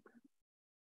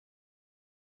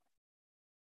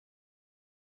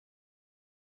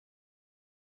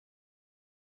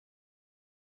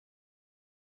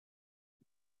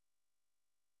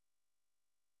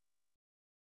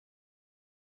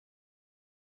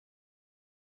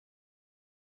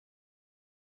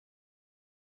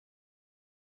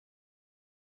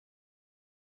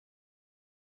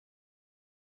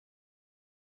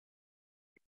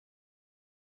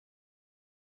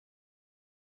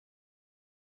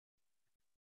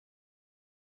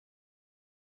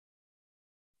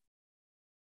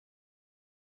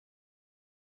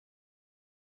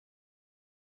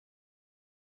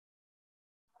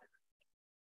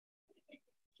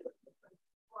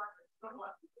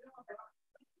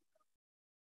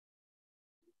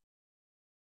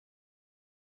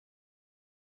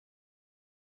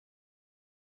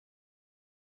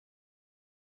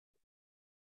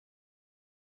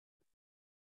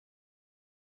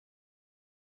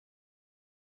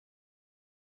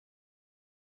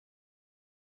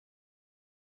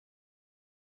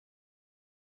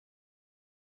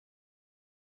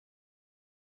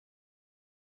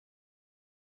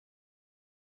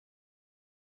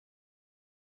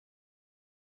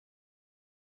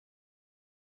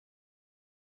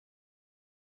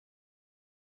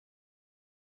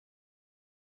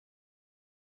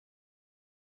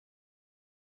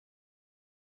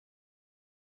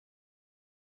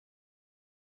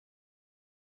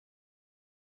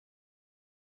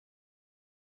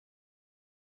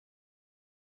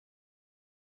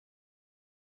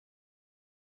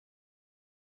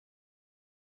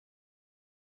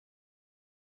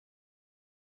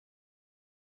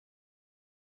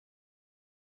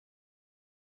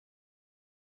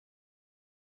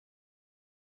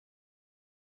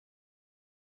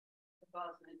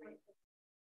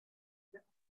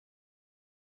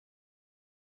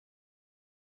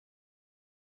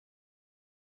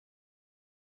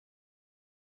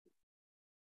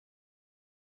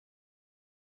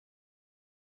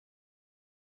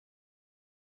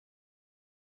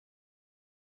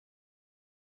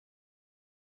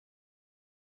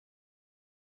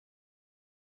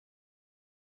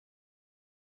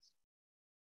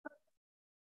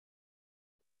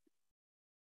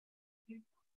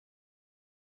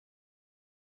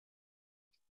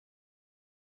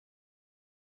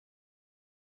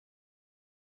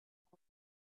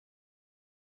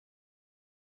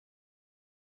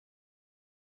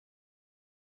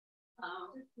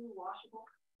 Washable.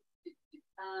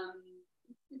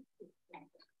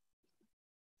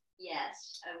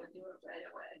 Yes, I would do it right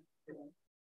away.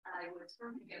 I would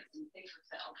certainly get some paper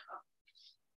towel.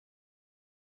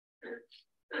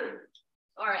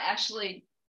 Or actually,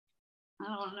 I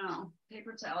don't know,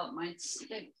 paper towel might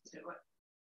stick to it.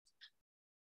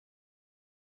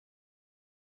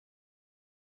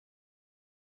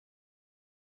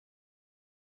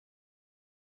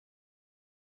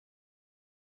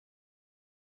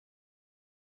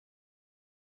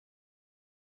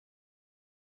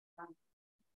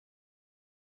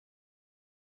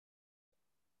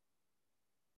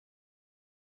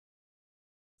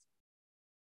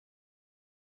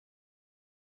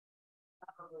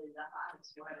 Probably the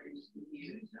hottest weather you can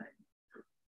use.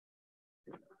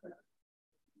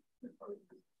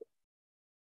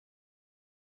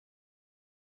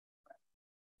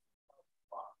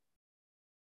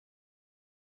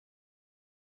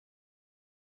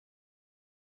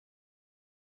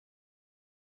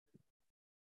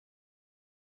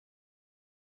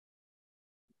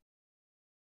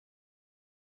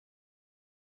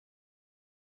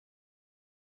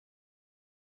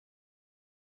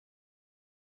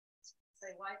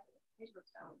 Say why paper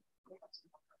towel.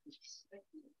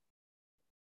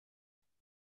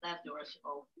 That door's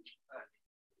open.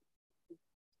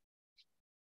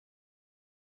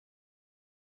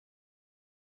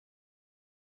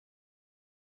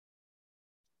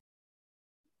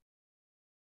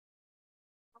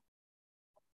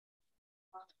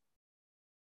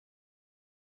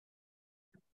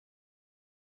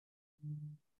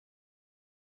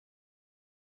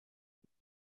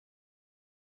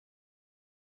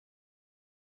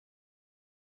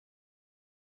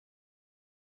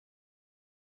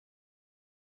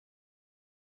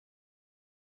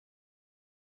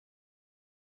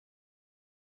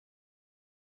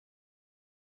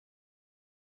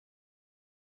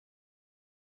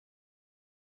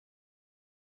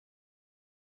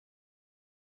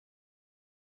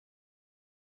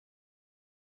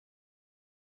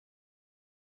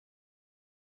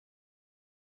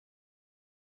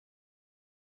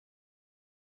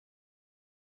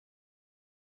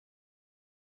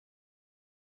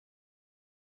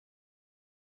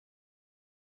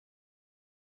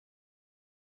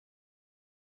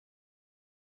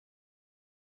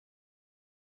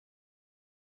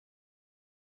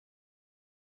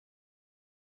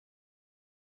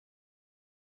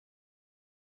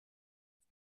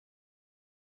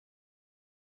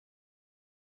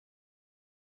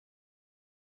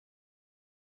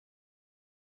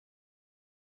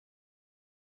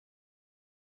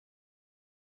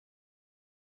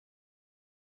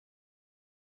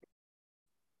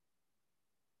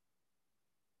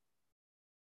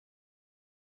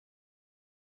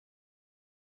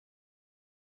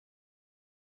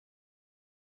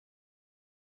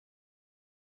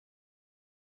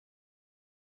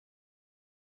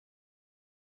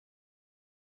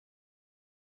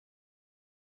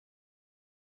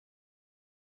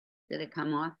 Did it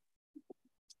come off?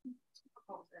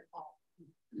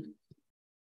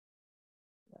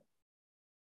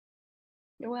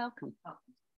 You're welcome.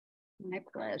 My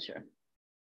pleasure.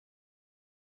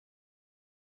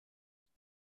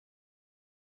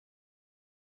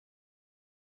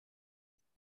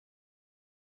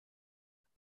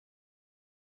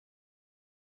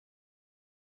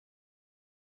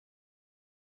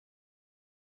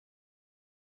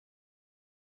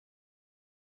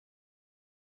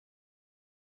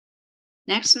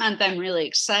 Next month, I'm really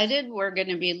excited. We're going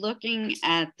to be looking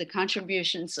at the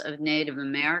contributions of Native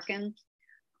American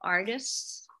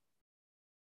artists.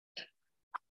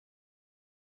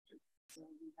 So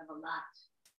we have a lot.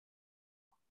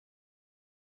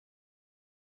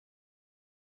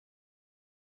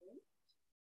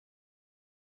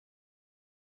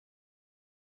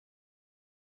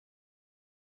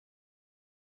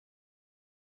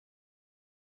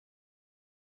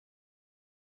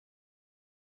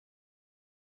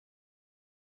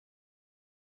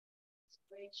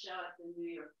 Great show at the New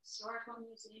York Historical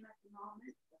Museum at the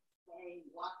moment. A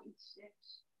walking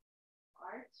sticks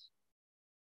art.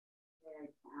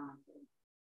 Very talented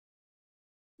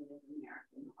Native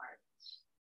American artists.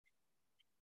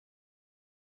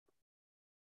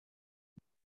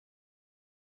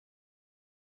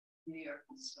 New York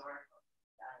Historical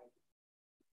Society.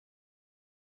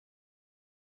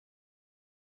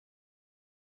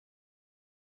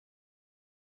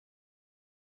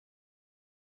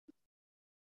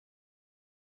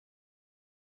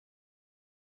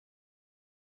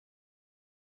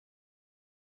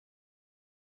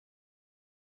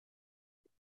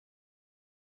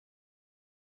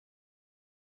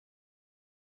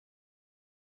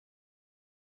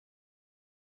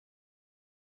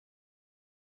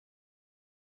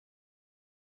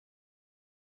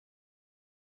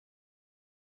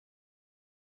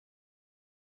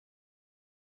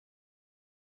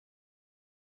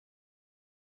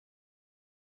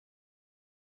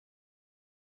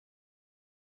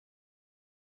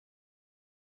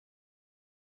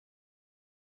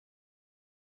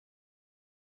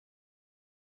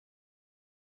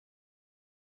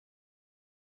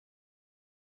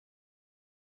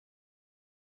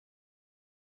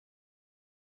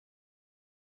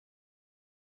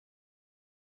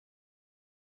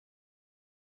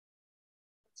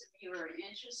 If you are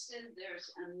interested, there's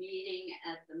a meeting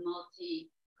at the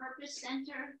Multi-Purpose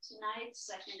Center tonight,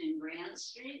 2nd and Grand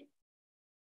Street,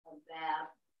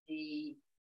 about the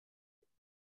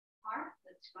park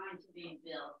that's going to be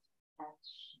built at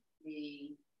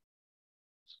the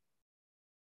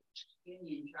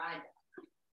Union Drive.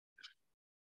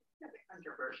 That's a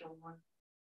controversial one.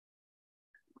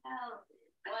 Well,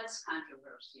 it was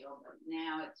controversial, but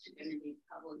now it's going to be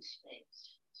public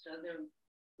space. So they're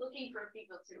looking for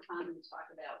people to come and talk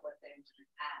about what they want to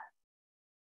have.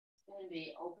 It's going to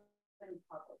be open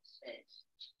public space.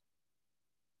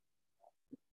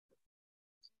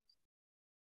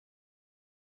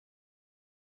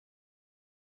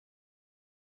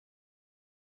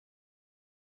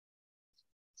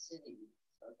 city,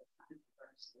 so the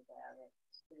controversy about it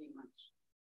is pretty much,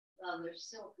 well, there's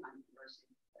still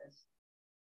controversy because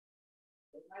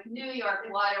New York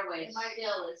Waterway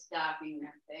still is docking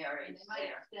their ferries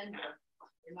there.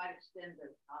 They might extend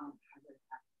the,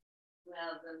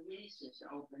 Well, the lease is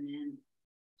open and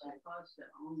it's supposed to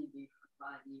only be for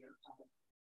 5 years.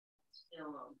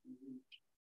 Still open.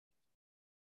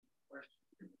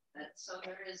 So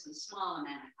there is a small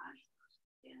amount of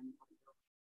controversy and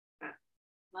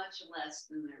much less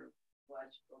than there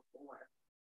was before.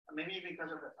 maybe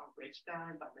because of the bridge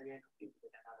time, but maybe I confused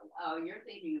with another one. Oh, you're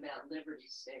thinking about Liberty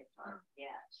State Park,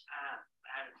 yes. I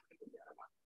haven't confused with the other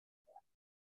one.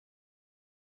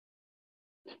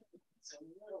 It's a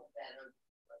little better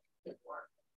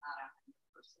work, not 100%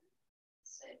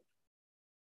 safe.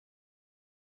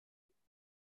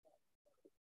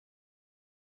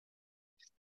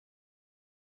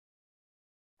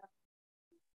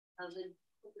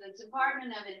 The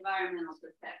Department of Environmental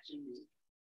Protection is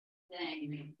saying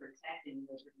they're protecting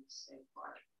Liberty State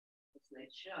Park, as they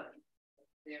should.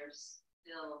 There's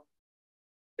still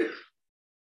a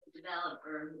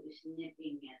developer who's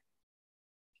nipping at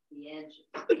the edges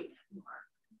of the park.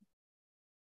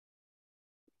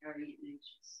 Very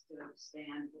anxious to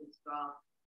expand his golf.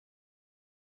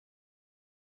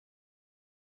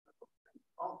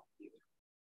 Oh,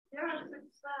 There are some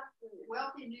stuff.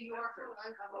 wealthy New Yorkers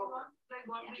come over. They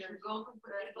want me to go to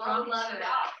the. Well, love it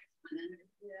all.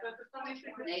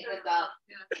 Make a golf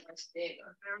course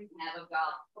bigger, have a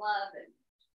golf club and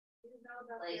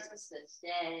places to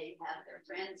stay, have their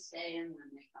friends stay in when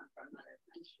they come from other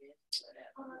countries,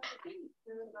 whatever.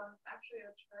 There's actually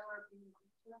a trailer being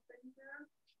nothing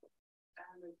there.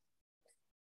 And it's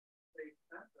very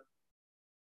expensive.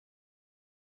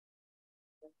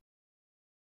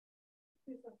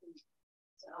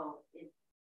 So if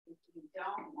you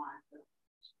don't want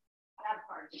that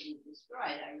part to be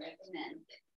destroyed, I recommend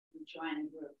that you join a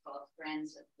group called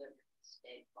Friends of Liberty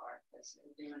State Park because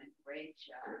they're doing a great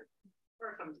job.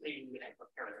 Or some lady that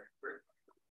prepare their group.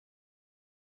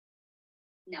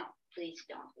 No, please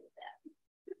don't do that.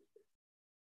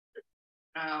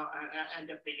 I'm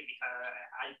just thinking because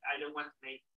I don't want to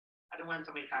make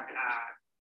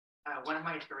one of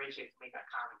my inspirations to make a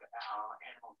comic about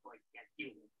animals going against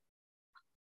humans.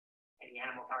 And the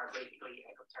animals are basically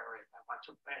eco-terrorists. I want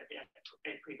to prevent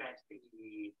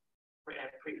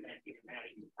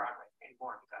humanity's progress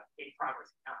anymore because they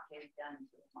progress enough. They've done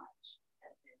too much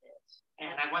as it is.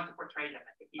 And I want to portray them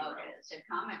as the heroes. Okay, it's a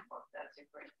comic book. That's a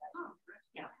great idea.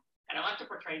 Yeah. And I want to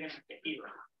portray them as the heroes.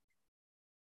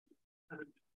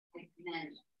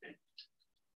 And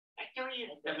Actually,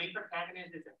 the main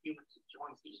protagonist is a human who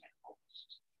joins the animals.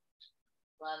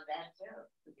 love that too.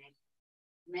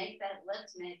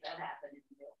 Let's make that happen in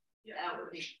the bill. Yeah. That would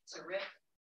be terrific.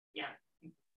 Yeah.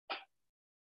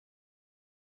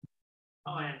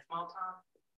 Oh, and small town.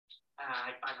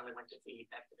 I finally went to see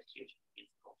Back to the Future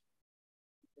musical.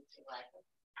 Did you like it?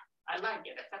 I like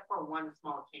it, except for one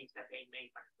small change that they made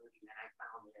for the movie, and I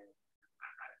found it.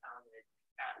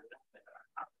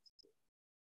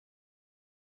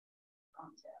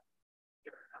 Don't tell.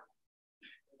 Sure.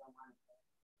 We don't want to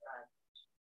drive.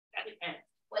 That depends.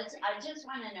 I just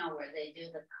want to know where they do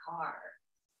the car.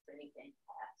 Pretty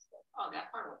fantastic. Oh, that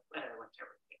part was better with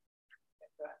everything.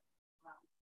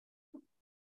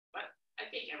 But I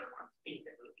think everyone's seen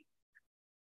the movie.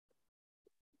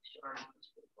 Sure,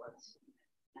 most people have seen it.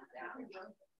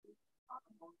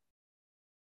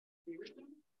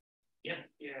 Yeah,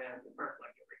 the first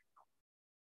like original.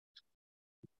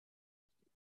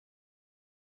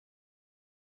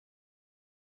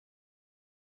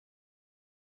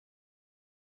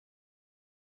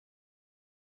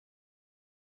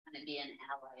 To be an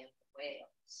ally of the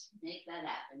whales. Make that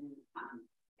happen in the comic.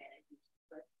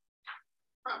 But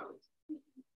Probably.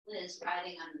 Liz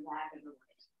riding on the back of the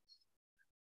whales.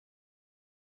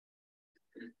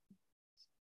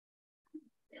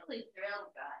 Really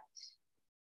thrilled, guys.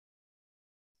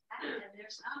 And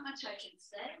there's not much I can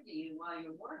say to you while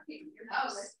you're working. You're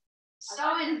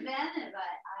so inventive.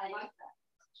 I like that.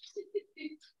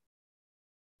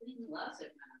 He loves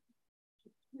it, man.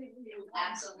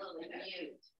 Absolutely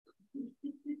mute.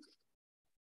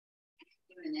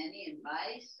 Given any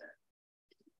advice or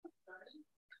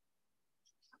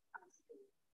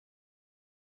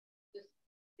just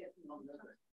get them on the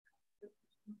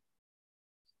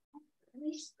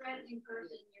least threatening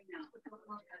person you know.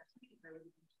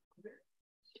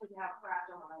 Should have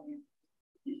fragile iron.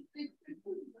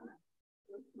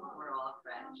 We're all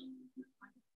fragile.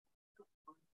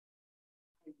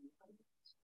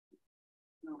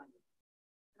 No,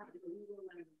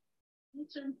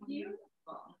 it's so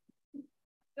beautiful.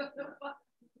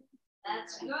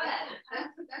 That's good.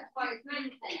 That's why it's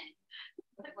Good thing.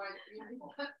 That's why it's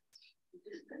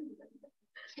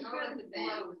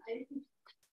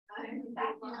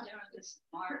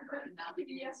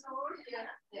Yes,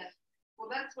 yes. Well,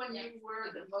 that's when you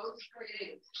were the most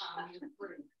creative. You were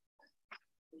free.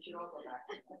 We should all go back.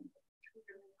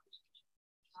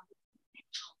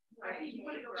 Right, you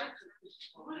want to go back to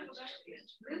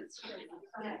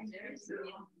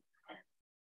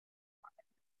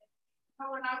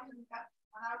when I was in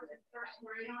first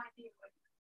grade,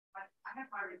 I had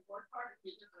my report card,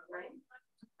 which is a grade.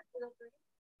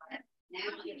 Now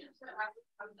I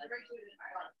was very good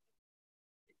at art.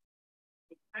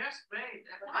 First grade,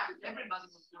 everybody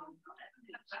was doing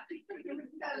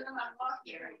that. I'm lost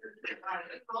here. I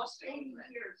lost 80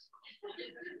 years.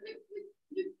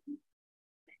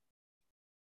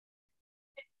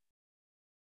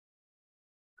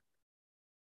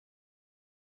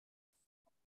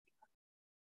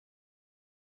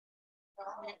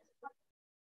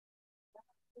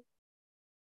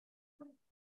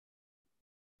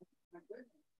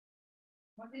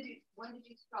 When did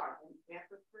you start?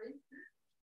 After 3?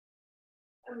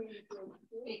 I mean,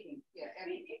 speaking, yeah.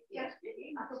 Yes,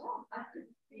 speaking.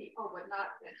 Oh, but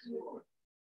not at school.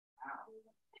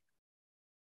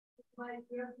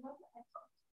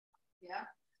 Yeah.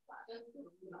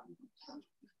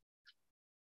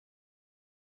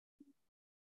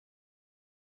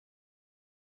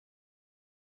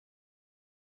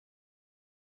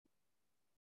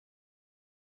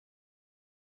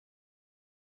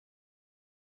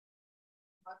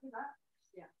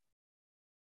 Yeah.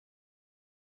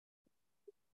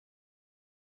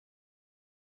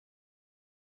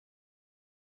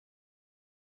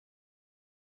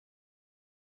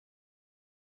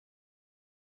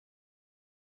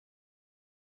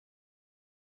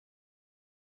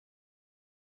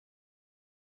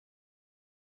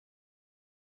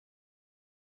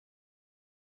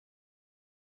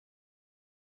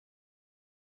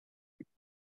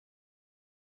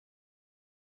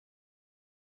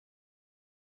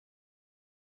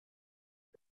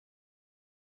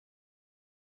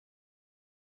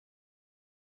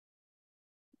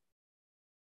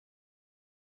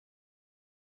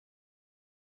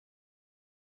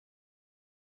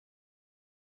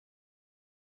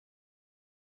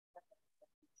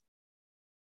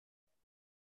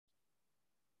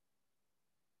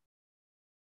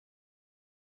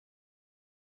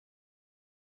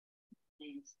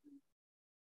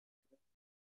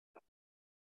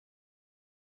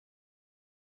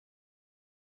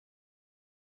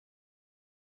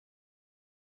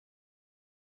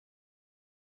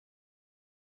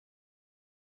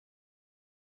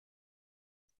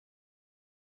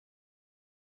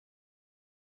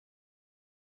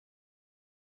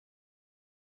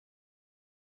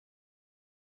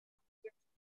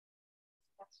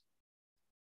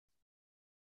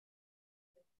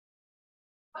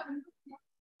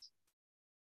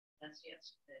 That's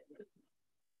yesterday.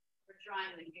 We're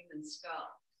trying the human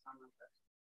skull. Some of us.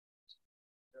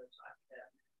 Those like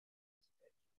that.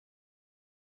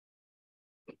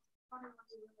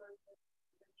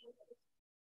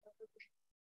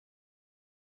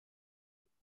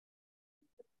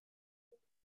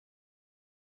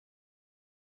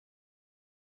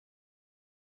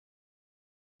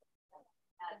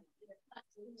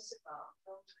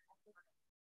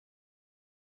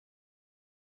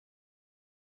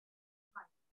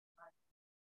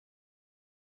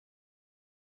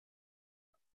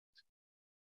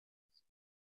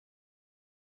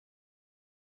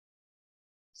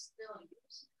 Still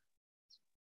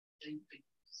using big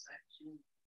section.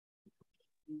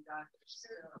 You got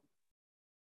still.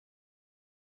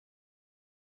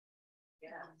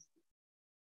 Yes.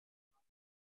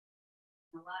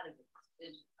 A lot of it's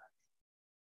digitized.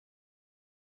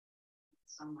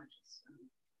 So much is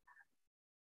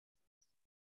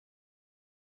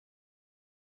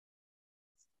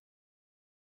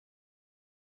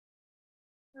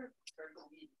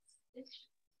it's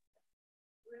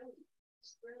brilliant.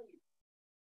 It's brilliant.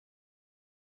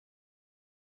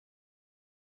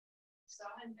 So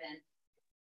invent.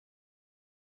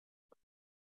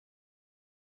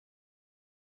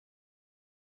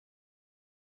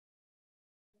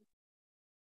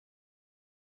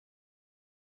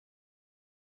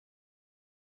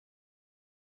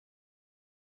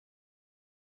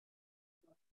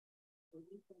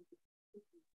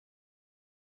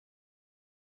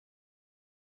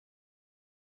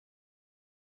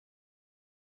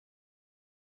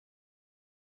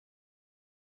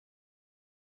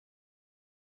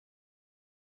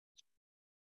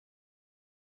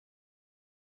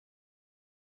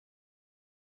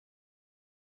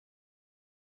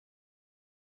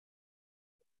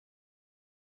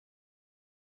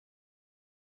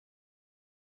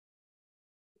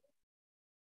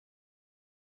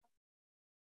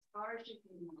 far as you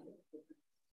can.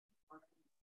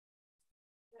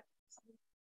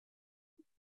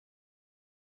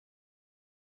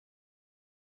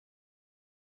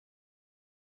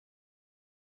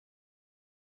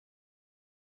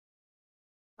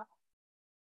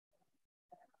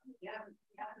 Yeah,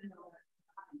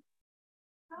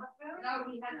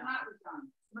 no, he has not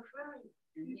resigned. McClellan.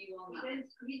 And he will not.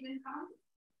 He's in Congress.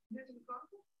 He's in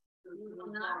Congress. So he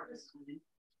will not resign.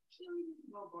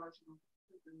 No, Barcelona.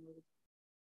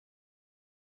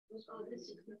 Oh, this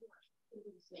is the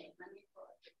same. Let me pull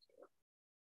it.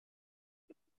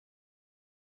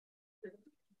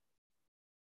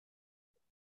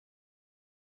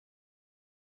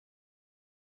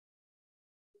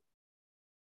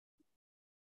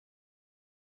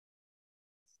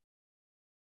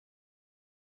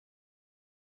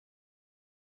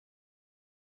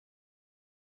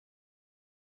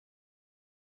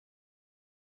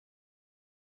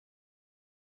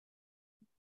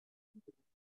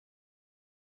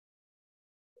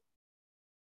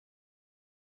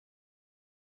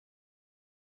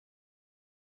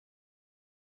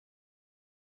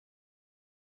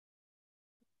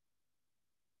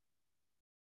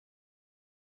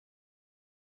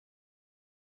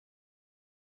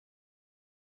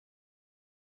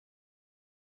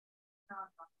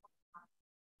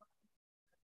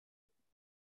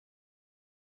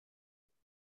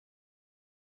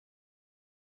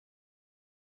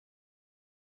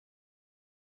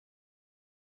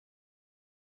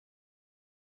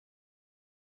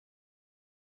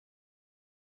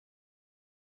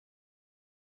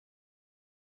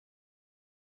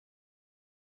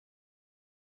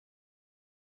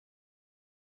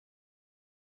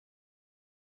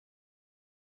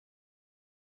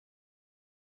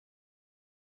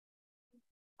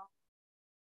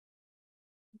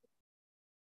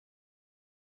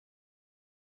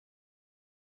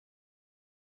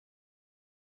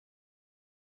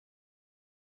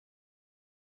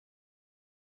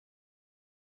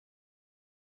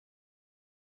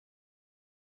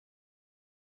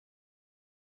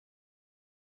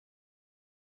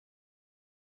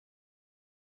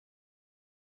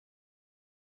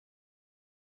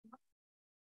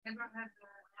 Ever had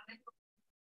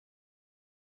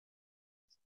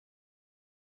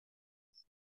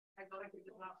I go like it's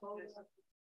not full. Like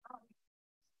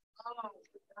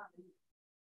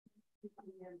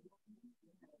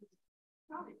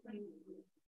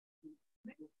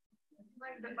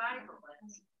the Bible,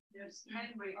 there's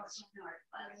 10 ways and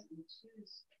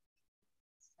choose.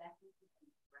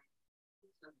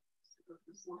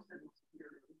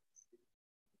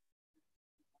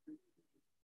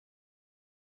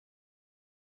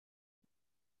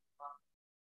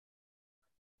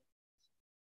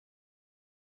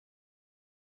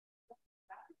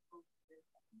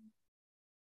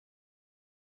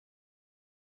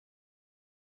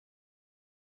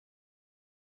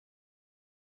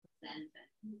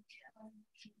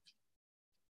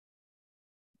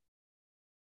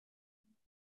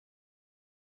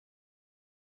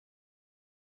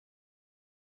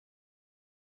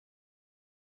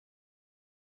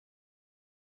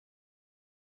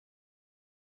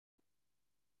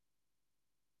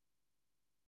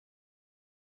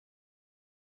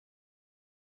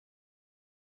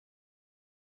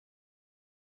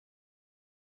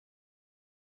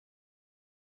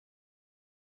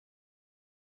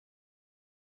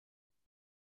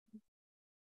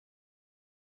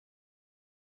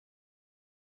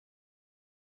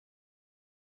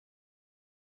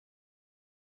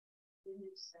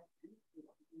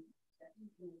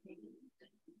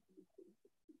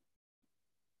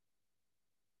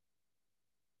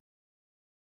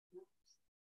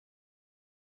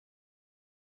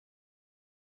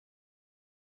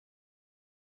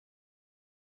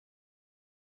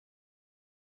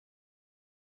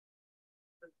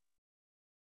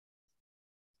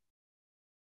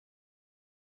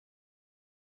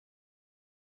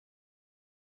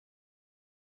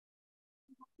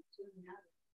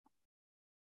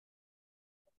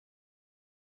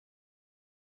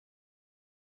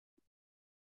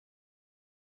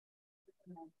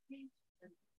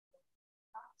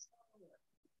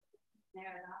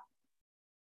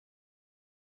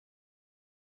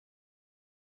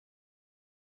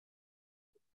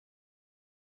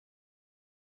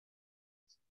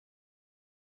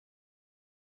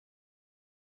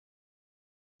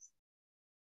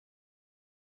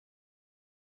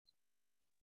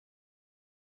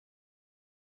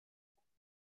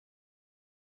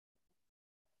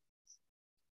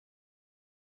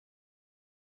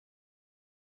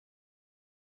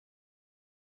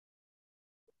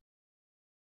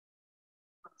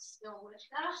 still with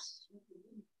us.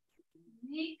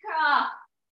 Mika.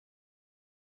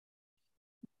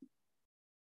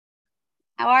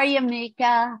 How are you,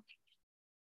 Mika?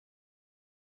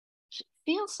 It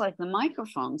feels like the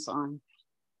microphone's on.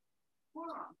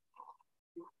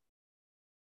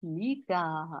 Mika.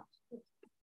 I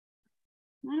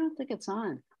don't think it's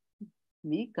on.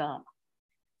 Mika.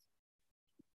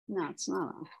 No, it's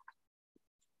not on.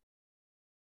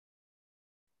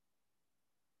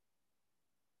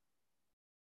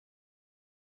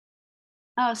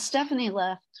 Oh, Stephanie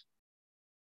left.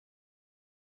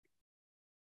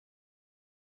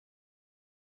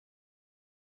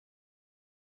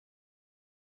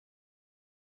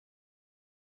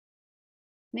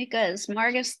 Mika, is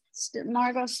Margot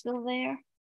still there?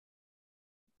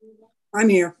 I'm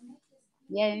here.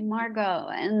 Yay, Margot.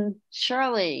 And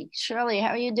Shirley. Shirley, how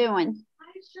are you doing?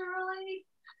 Hi, Shirley.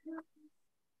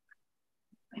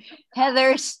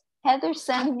 Heather's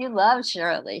sending you love,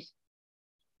 Shirley.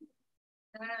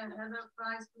 Heather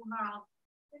fries tomorrow.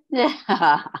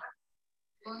 Yeah.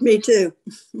 Me too.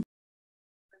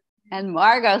 And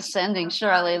Margot's sending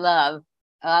Shirley love.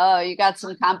 Oh, you got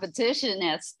some competition,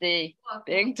 SD.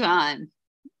 Big time.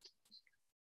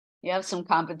 You have some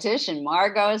competition.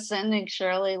 Margot is sending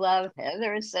Shirley love.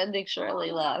 Heather is sending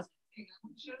Shirley love.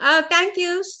 Oh, thank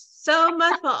you so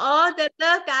much for all the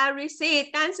love I received.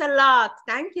 Thanks a lot.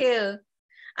 Thank you.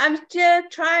 I'm still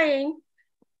trying.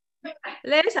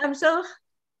 Liz, I'm so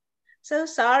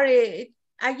sorry.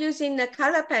 I'm using the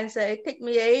color pencil. It took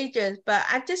me ages, but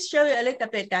I just show you a little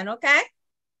bit then, okay?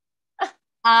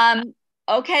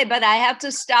 Okay, but I have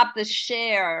to stop the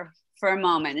share for a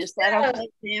moment. Is that okay,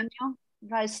 Daniel?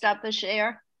 If I stop the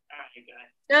share?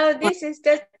 No, this is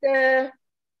just the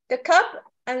cup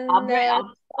and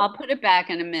I'll put it back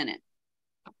in a minute.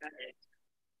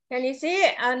 Can you see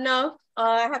it? No,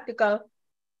 I have to go.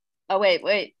 Oh,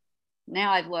 wait.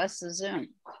 Now I've lost the Zoom.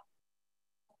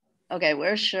 Okay,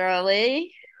 where's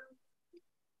Shirley?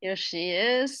 Here she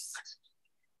is.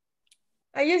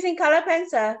 I'm using color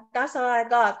pencil. That's all I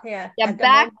got here.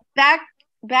 Yeah,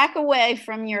 back away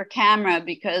from your camera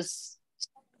because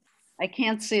I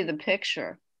can't see the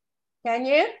picture. Can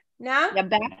you now? Yeah,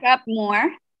 back up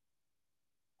more.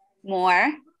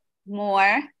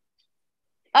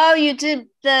 Oh, you did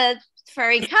the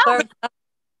furry cup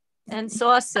and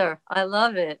saucer. I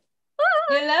love it.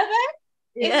 You love it?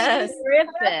 Yes.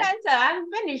 I'm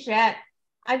finished yet.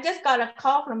 I just got a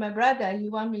call from my brother. He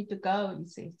want me to go, you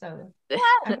see. So I'm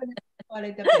going to go a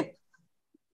little bit.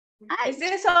 Is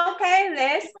this okay,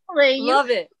 Liz? Love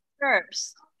it.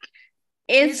 First.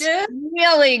 It's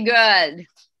really good.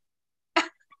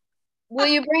 Will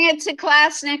you bring it to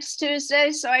class next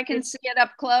Tuesday so I can see it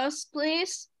up close,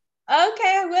 please?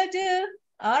 Okay, will do.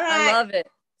 All right. I love it.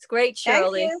 It's great,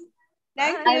 Shirley.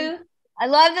 Thank you. I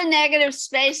love the negative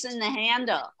space in the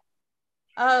handle.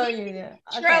 Oh, yeah.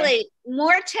 Okay. Shirley,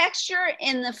 more texture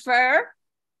in the fur,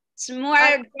 some more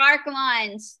dark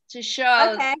lines to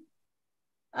show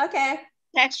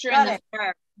texture in the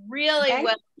fur. Really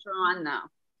well drawn, though.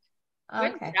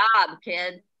 Good job,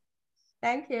 kid.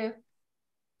 Thank you.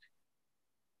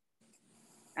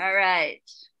 All right.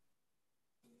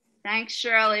 Thanks,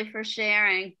 Shirley, for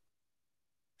sharing.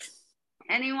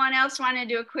 Anyone else want to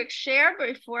do a quick share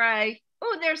before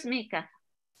oh, there's Mika.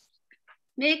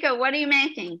 Mika, what are you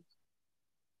making?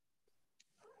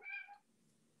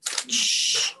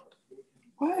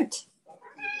 What?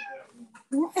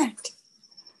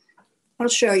 I'll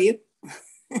show you.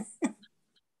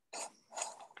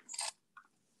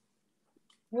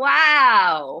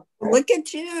 Wow. Look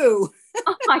at you.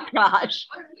 Oh my gosh.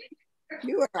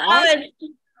 You are awesome.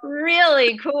 It's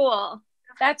really cool.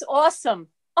 That's awesome.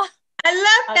 Oh. I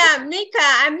love that, Mika.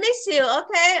 I miss you,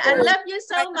 okay? I love you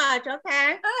so much,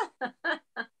 okay?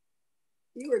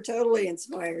 You were totally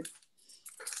inspired.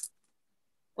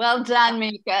 Well done,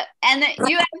 Mika. And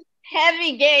you have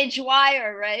heavy gauge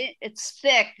wire, right? It's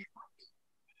thick.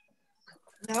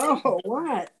 No,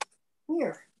 what?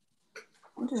 Here.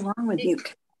 What is wrong with you?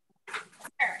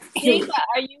 Mika,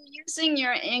 are you using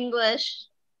your English?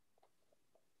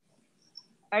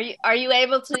 Are you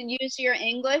able to use your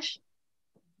English?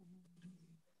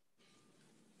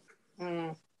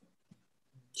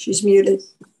 She's muted.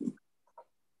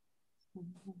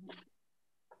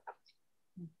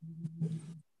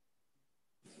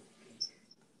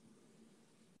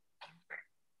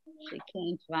 She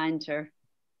can't find her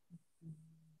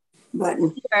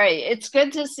button. Sorry, it's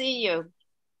good to see you.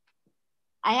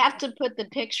 I have to put the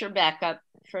picture back up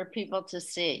for people to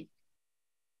see.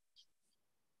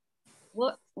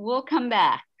 We'll come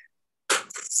back.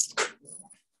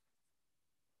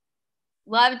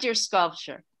 Loved your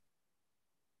sculpture.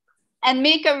 And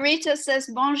Mika Rita says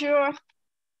bonjour.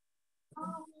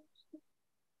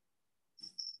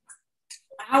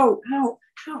 Ow, ow,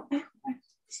 ow.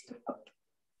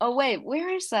 Oh, wait,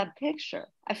 where is that picture?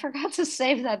 I forgot to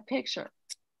save that picture.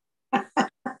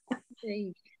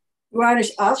 You want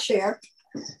to, I'll share.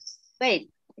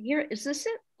 Wait, here, is this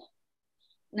it?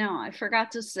 No, I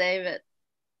forgot to save it.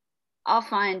 I'll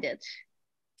find it.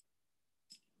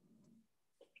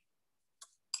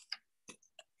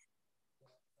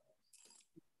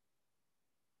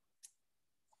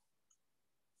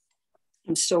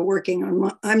 I'm still working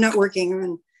on, I'm not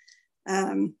working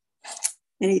on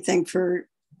anything for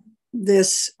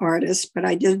this artist, but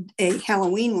I did a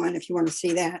Halloween one if you want to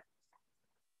see that.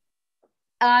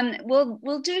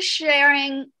 We'll do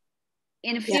sharing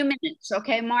in a few minutes,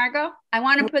 okay, Margot? I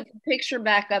want to put the picture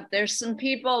back up. There's some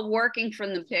people working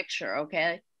from the picture,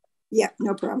 okay? Yeah,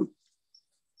 no problem.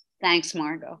 Thanks,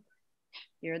 Margot.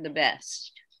 You're the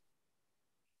best.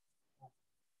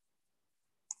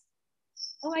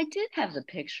 Oh, I did have the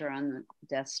picture on the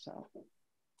desktop.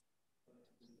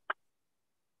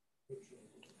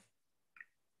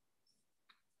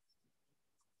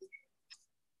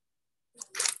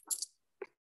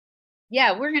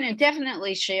 Yeah, we're going to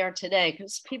definitely share today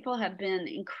because people have been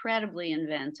incredibly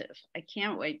inventive. I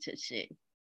can't wait to see.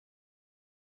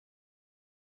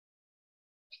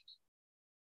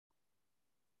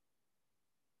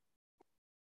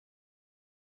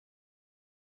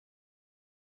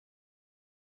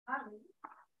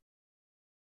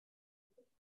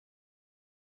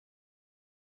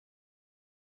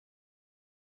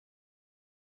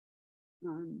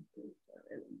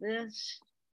 This.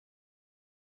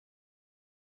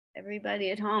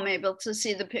 Everybody at home able to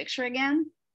see the picture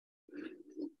again?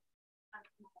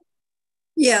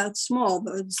 Yeah, it's small,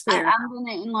 but it's there. I'm going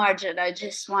to enlarge it. I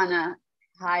just want to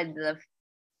hide the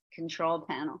control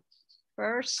panel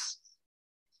first.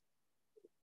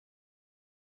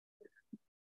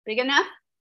 Big enough?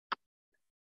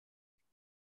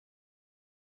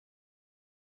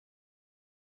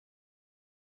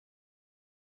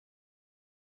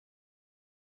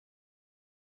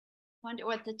 Wonder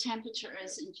what the temperature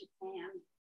is in Japan.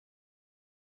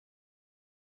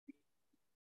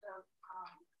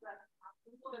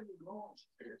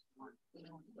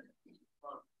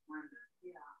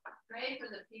 Pray for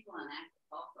the people in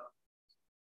Acapulco.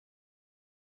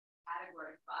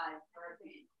 Category 5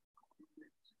 hurricane.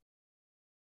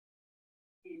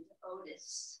 And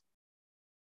Otis.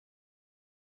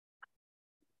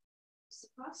 I'm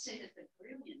supposed to hit the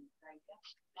Caribbean, I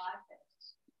guess. 5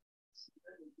 days.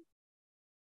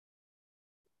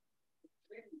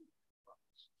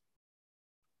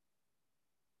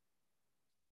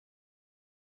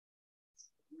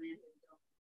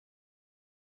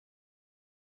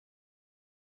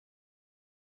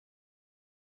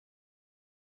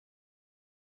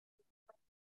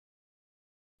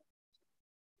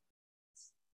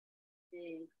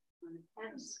 On a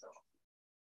pedestal.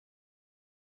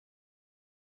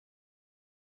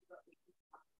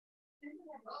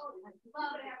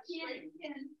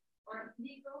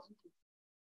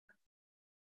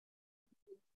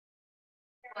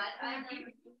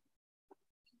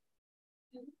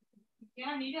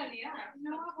 Yeah,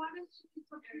 no, I wanted to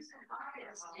put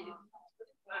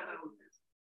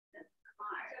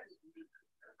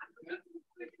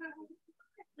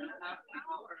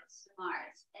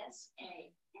Mars,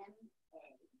 S-A-M-A.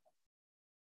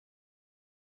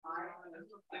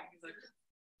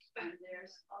 And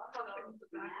there's also the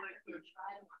map we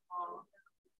try to call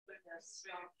the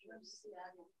sculptures.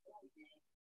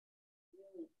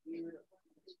 Really beautiful.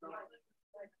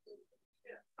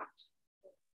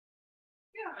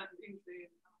 Yeah, I think they.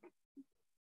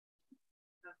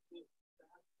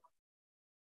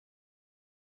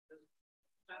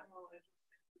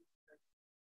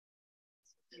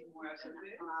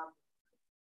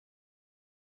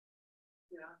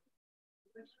 Yeah.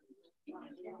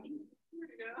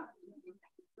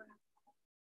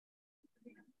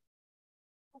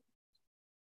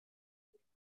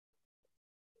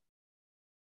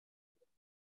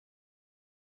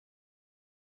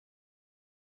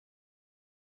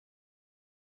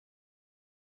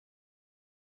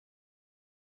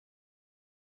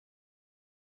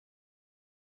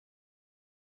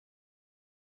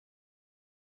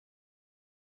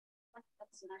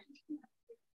 That's nice.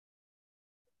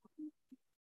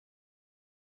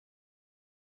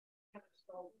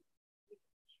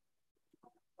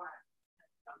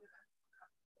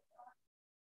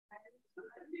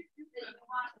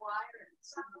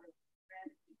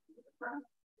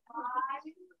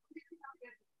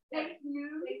 Fake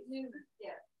news.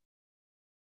 Yeah.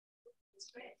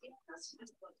 It's great.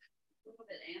 little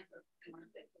bit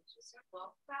anthropomorphic. It's just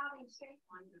well, crowding state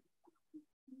on the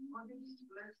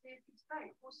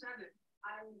state. We'll send it.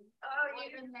 Oh,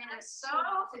 you can make it so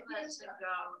let's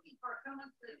go.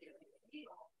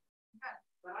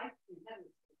 But I have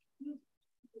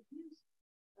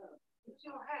it's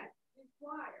your head, it's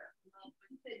wire.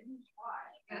 She said use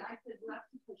wire. And I said left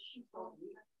because she told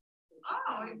me.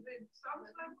 Oh, it's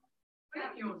something.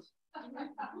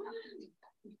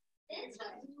 It's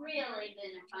really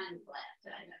been a fun class.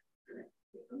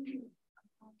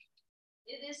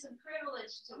 It is a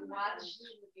privilege to watch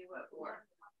you at work.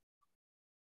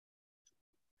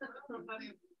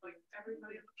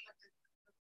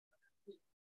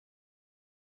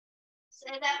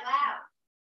 Say that loud.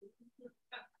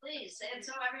 Please say it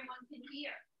so everyone can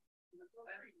hear.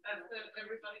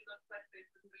 Everybody looks like they've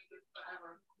been doing this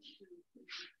forever.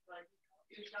 Like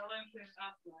you tell them to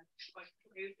stop like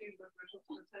using the visual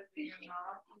protecting your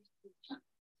mouth.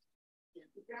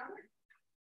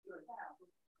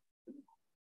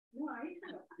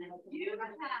 You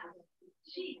have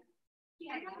she.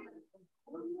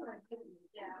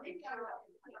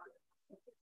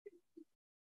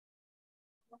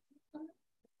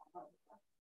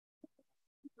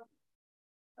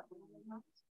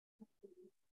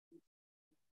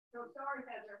 So sorry,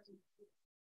 Heather.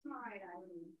 All right,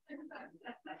 Eileen.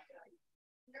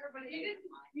 Everybody,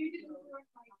 you didn't work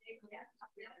my day yet.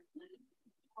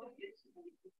 Oh,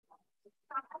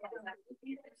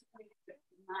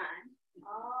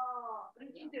 what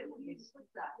did you do? You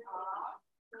slipped that.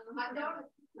 I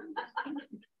noticed.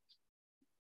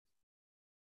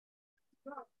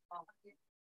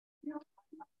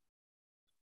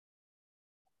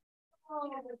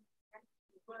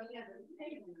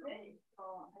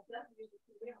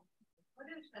 What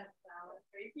is that salad?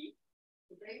 Gravy?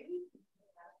 The gravy?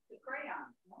 The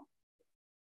crayon.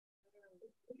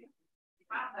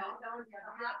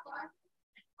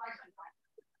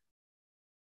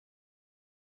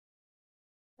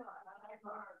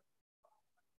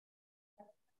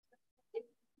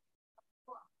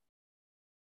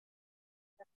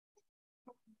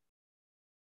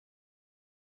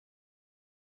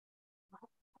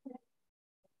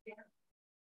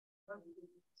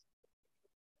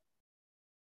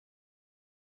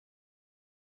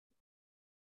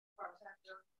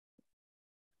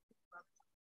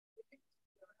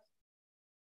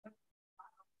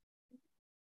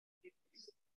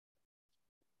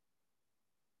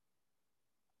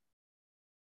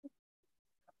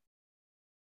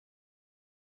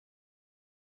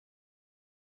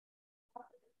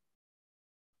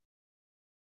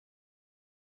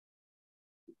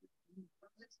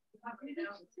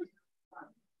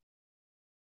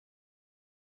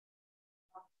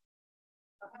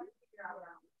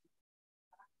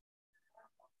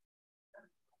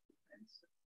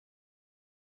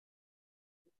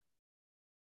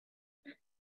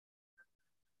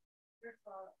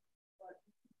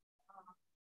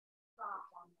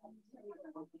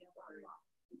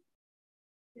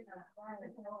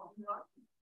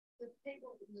 The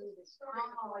table is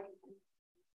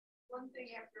one thing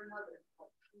after another.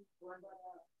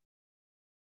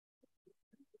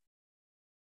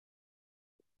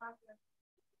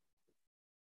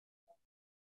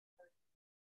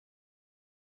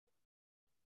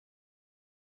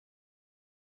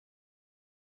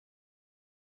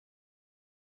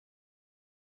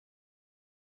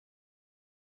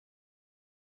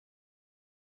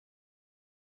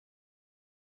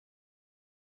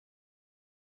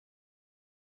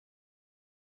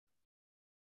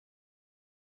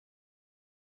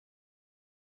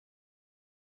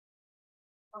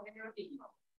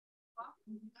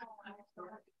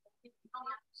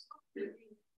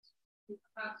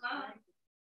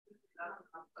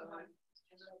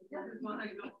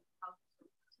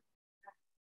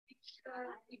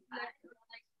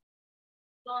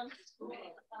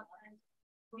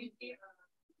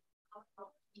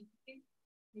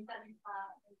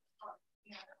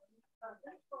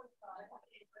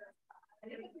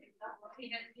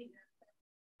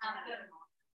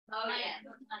 Oh yeah.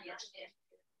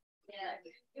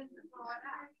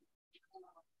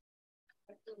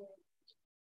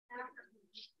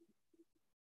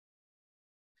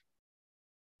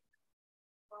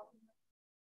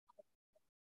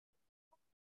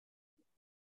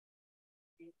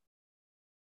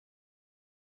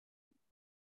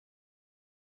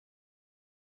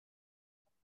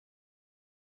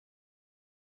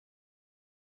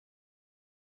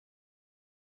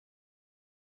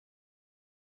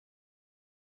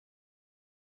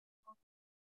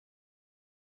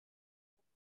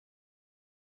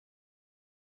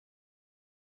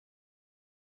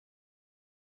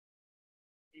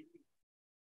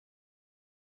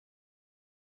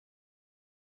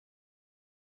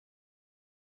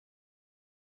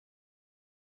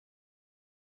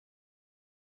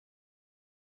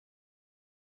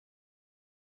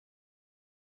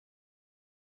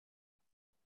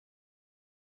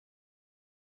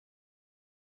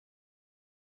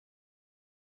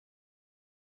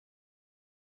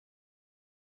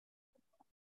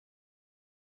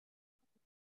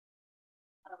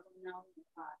 No, it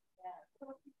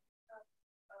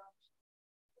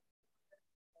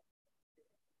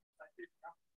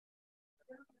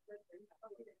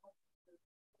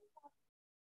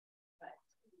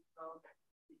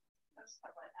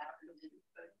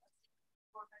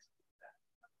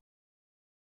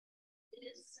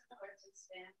is similar to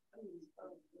Stanford.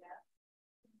 Oh, yeah.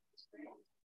 It's great.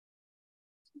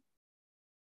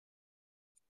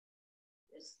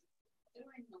 Just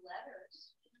doing the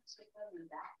letters, stick them in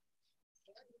back.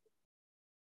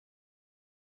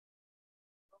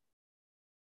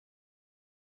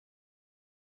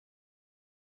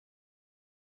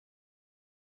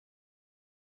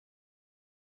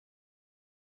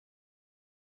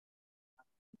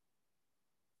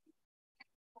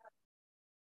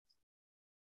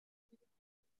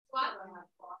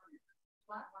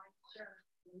 Sure.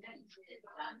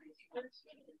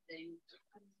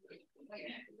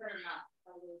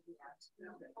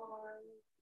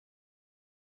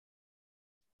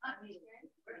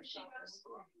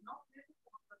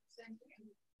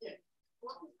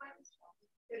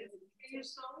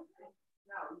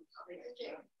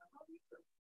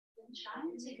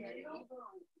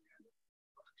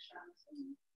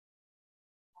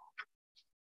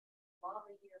 All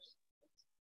the years.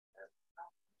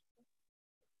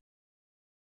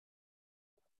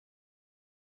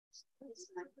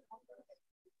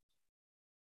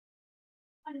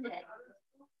 Monday.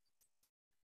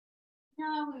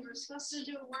 No, we were supposed to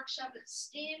do a workshop at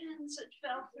Stevens. It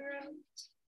fell through.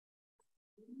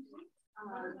 I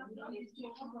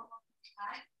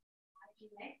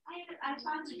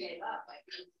finally gave up.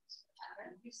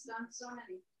 He's done so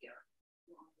many here.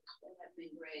 That have been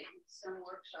great. Some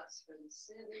workshops for the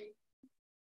city.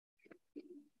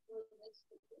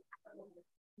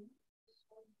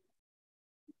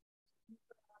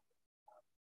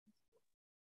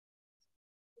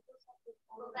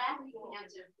 Well, that we can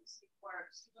answer if it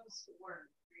works. It goes to work.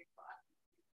 3 o'clock.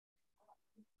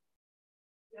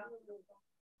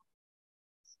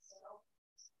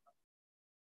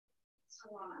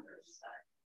 So on her side.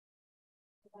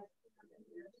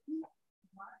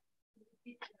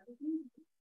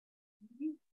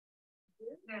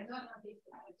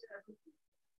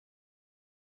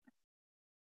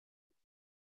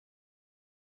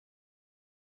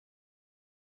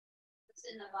 It's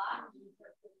in the box.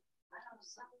 I don't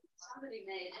know, somebody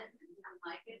made it and didn't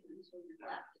like it and so we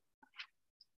left it.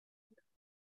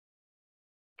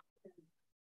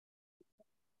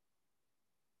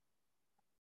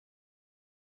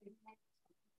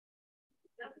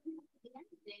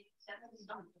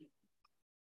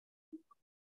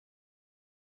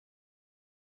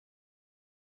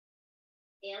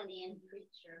 Alien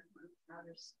creature from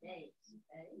outer space,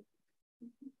 okay?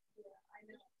 Yeah, I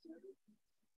know.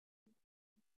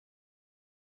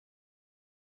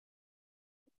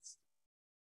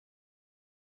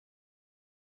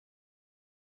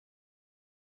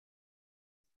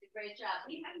 Great job.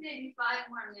 We have maybe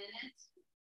 5 more minutes.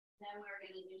 Then we're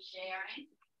going to do sharing.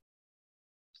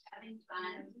 Having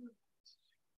fun.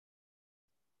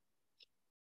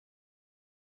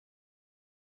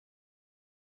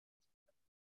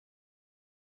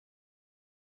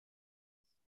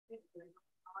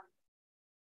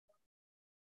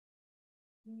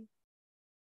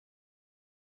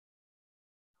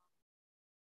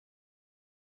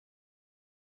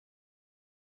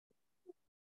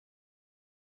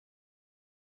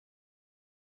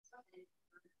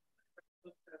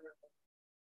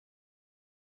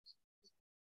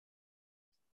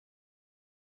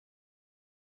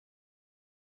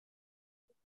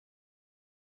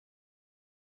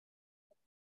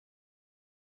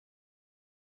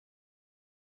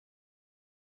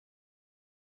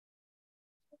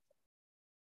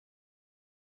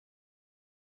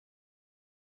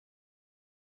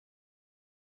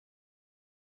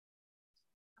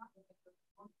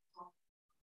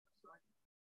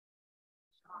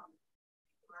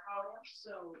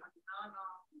 So,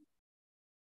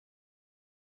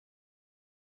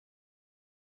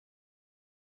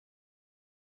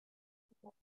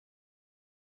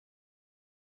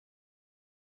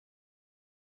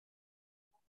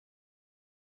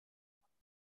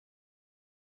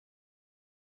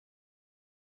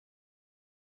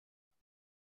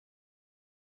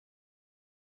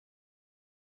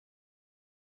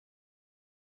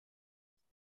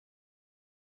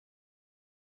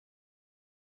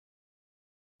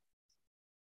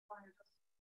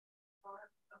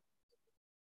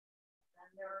 and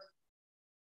there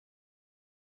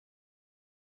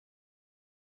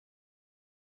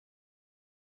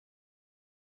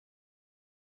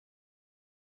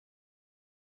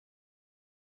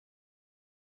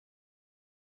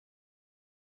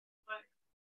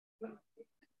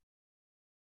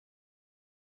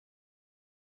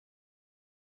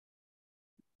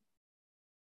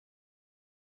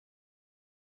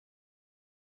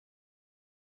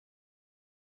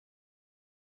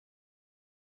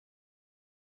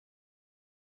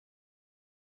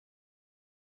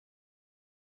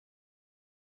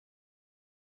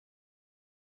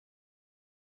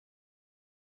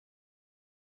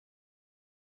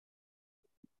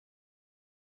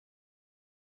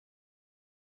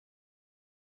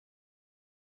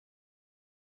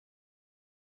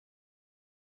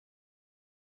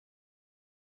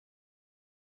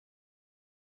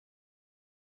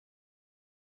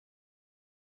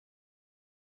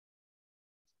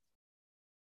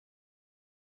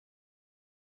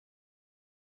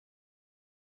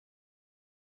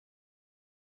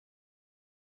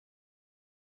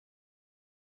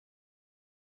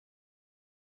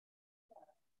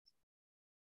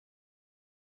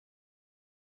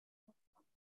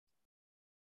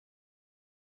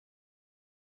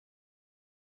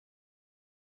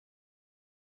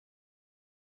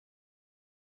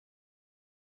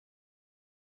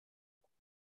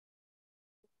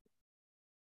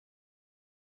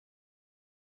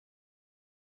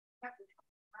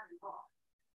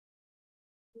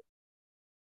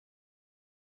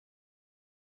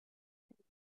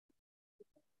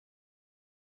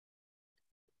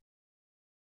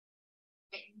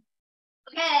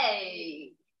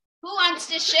Okay, who wants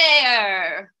to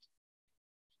share?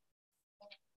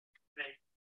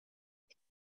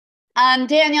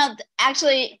 Daniel,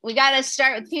 actually, we got to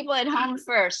start with people at home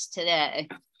first today.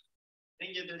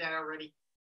 Didn't you do that already?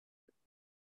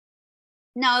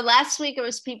 No, last week it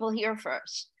was people here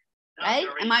first, No, right? you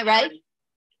already- Am I you right? already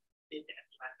did that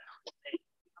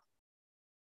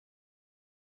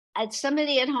last hour.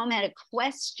 Somebody at home had a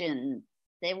question.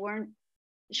 They weren't,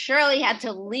 Shirley had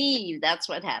to leave. That's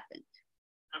what happened.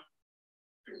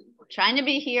 Trying to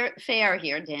be fair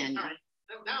here, Daniel. All right.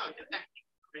 No, get that.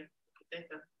 Okay. Get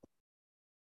that.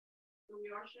 So we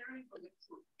are sharing.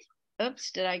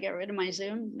 Oops, did I get rid of my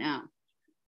Zoom? No.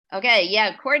 Okay,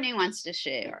 yeah, Courtney wants to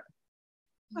share.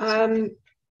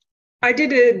 I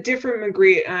did a different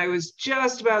Magritte and I was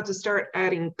just about to start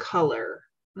adding color.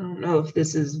 I don't know if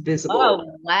this is visible.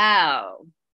 Oh, wow.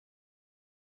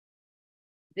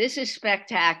 This is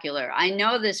spectacular. I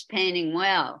know this painting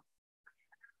well.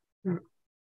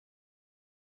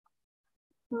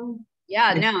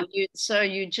 Yeah, no, so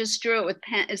you just drew it with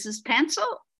pen. Is this pencil?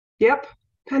 Yep,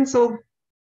 pencil.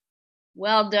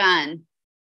 Well done.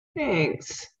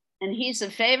 Thanks. And he's a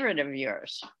favorite of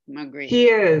yours, Magritte. He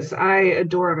is. I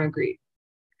adore Magritte.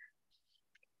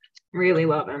 Really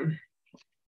love him.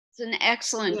 It's an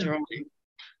excellent drawing.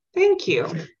 Thank you.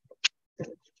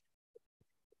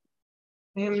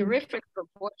 Terrific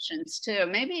proportions too.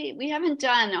 Maybe we haven't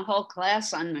done a whole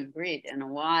class on Magritte in a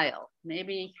while.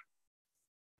 Maybe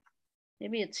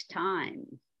it's time.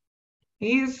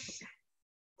 He's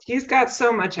got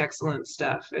so much excellent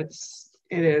stuff. It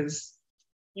is.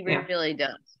 He really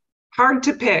does. Hard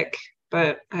to pick,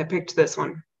 but I picked this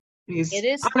one. It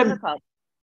is difficult.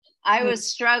 I was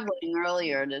struggling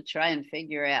earlier to try and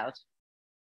figure out.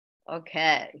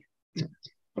 Okay.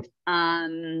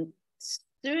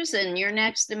 Susan, you're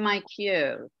next in my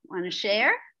queue. Want to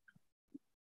share?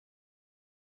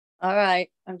 All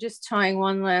right. I'm just trying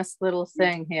one last little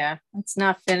thing here. It's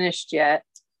not finished yet.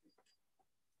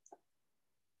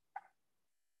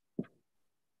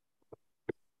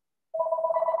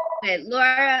 Okay,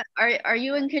 Laura, are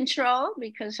you in control?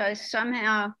 Because I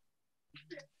somehow.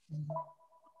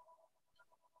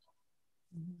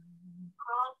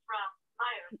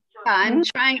 I'm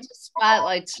trying to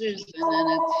spotlight Susan,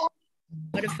 and it's.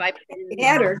 What if I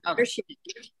Had her. Oh.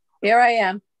 Here I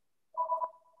am.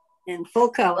 In full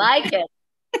color. Like it.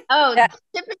 Oh, Yeah.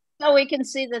 So we can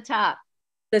see the top.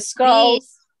 The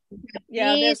skulls.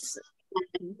 Yeah, These.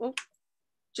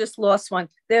 just lost one.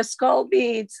 There's skull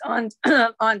beads on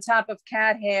on top of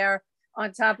cat hair,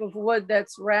 on top of wood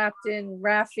that's wrapped in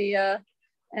raffia.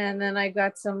 And then I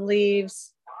got some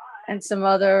leaves and some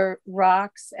other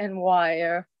rocks and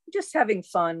wire. Just having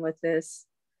fun with this.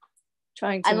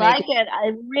 Trying to I like it.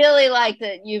 I really like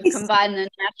that you've combined the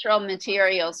natural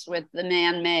materials with the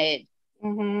man-made.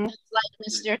 Mm-hmm. Just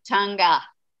like Mr. Tunga.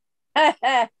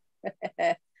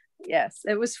 Yes,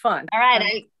 it was fun. All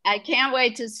right, I can't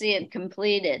wait to see it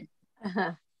completed.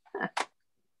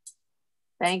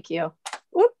 Thank you.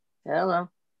 Whoop. Hello.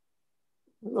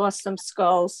 Lost some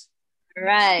skulls.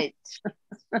 Right.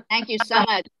 Thank you so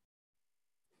much.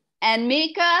 And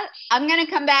Mika, I'm going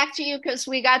to come back to you because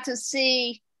we got to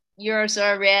see yours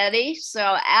already.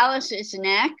 So Alice is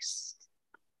next.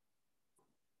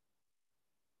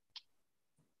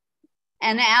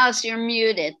 And Alice, you're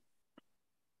muted.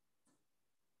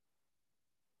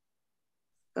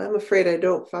 I'm afraid I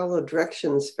don't follow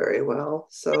directions very well.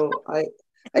 So I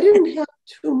didn't have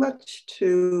too much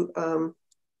to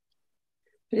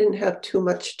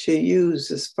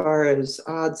use as far as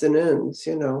odds and ends,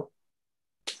 you know.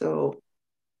 So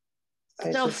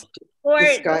I So just Fort,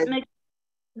 this guy.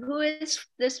 who is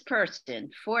this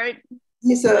person? Fort.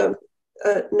 He's a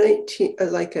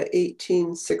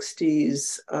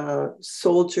 1860s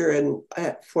soldier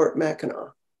at Fort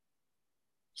Mackinac.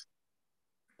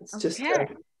 It's just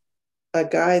a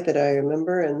guy that I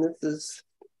remember, and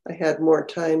I had more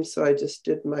time, so I just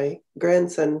did my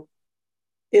grandson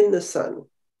in the sun.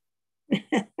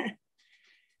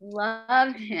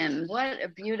 Love him. What a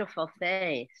beautiful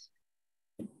face.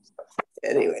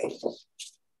 Anyway.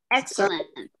 Excellent.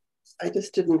 I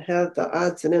just didn't have the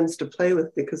odds and ends to play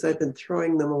with because I've been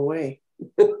throwing them away.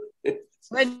 Good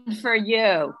for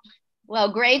you.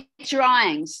 Well, great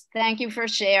drawings. Thank you for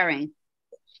sharing.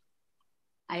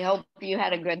 I hope you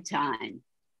had a good time.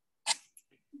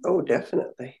 Oh,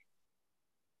 definitely.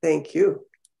 Thank you.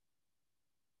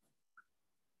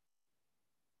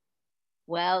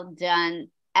 Well done,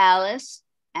 Alice.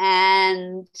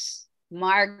 And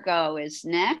Margot is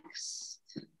next.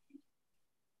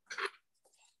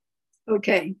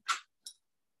 Okay.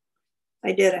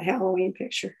 I did a Halloween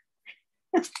picture.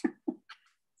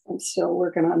 I'm still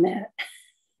working on that.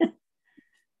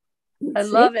 I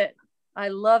love it. I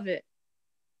love it.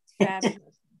 Fabulous.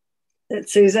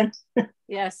 That's Susan.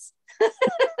 Yes.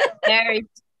 Very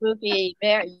spooky.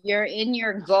 You're in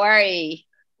your gory,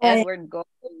 Edward Gorey.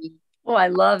 Oh, I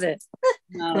love it.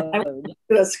 No. I went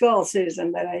to a skull,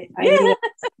 Susan, but I knew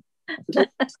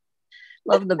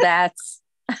love the bats.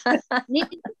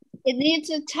 It needs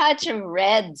a touch of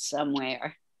red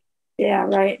somewhere. Yeah,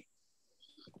 right.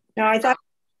 No, I thought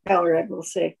color red. We'll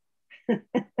see.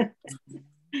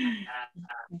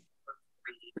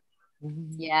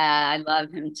 Yeah, I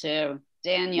love him too.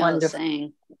 Daniel is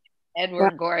saying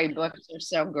Edward Gorey books are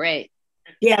so great.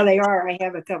 Yeah, they are. I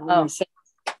have a couple of myself.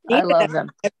 I love them.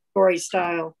 Gorey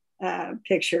style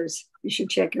pictures. You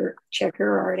should check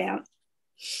her art out.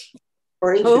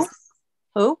 Who?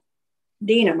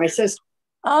 Dina, my sister.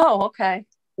 Oh, okay.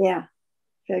 Yeah.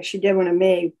 In fact, she did one of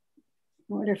me. I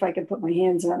wonder if I can put my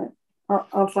hands on it.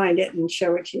 I'll find it and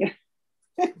show it to you.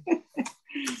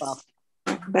 Well,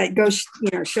 but go,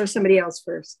 show somebody else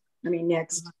first. I mean,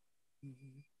 next.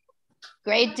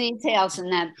 Great details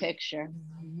in that picture.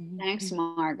 Thanks,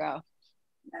 Margot.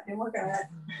 I've been working on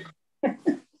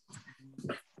it.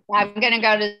 I'm going to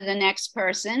go to the next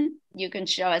person. You can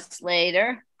show us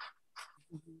later.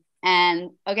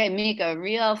 And okay, Mika,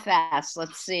 real fast.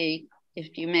 Let's see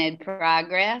if you made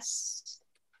progress.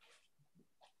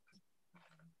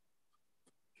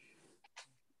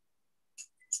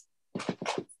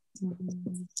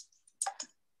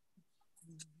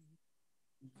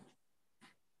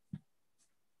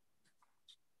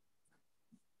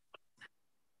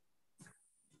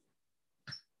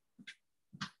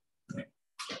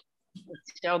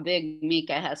 It's so big,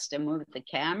 Mika has to move the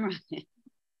camera.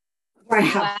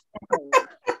 Wow.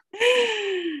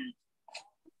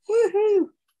 Woohoo.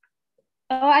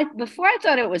 Oh, before I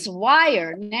thought it was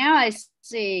wire. Now I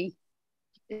see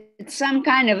it's some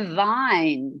kind of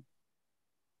vine.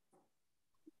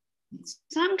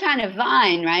 Some kind of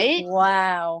vine, right?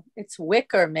 Wow. It's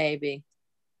wicker, maybe.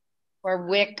 Or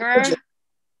wicker.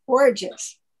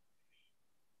 Gorgeous.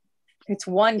 It's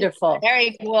wonderful. It's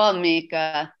very cool,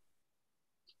 Mika.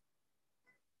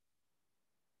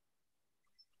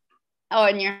 Oh,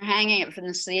 and you're hanging it from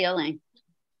the ceiling.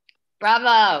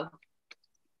 Bravo.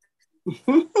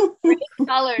 Great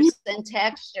colors and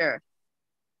texture.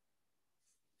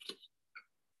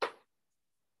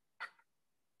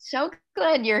 So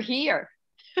glad you're here.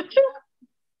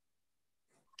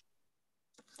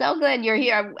 So glad you're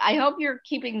here. I hope you're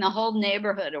keeping the whole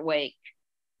neighborhood awake.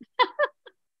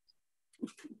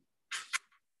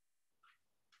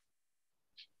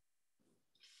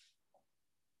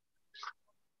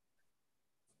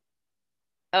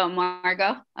 Oh,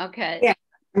 Margot? Okay. Yeah,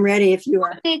 I'm ready if you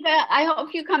are. Mika, I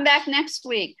hope you come back next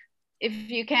week, if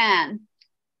you can.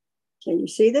 Can you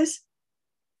see this?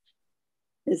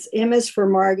 It's M is for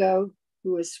Margot,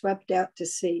 who was swept out to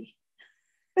sea.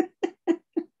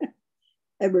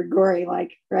 Edward Gorey,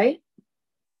 like, right?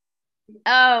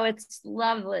 Oh, it's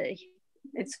lovely.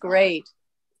 It's great.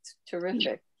 It's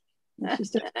terrific.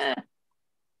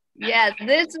 Yeah,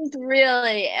 this is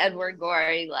really Edward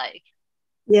Gorey like.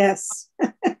 Yes.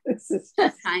 This is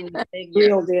kind of figure.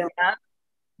 real deal. Yeah.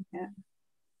 Yeah.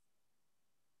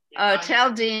 Oh,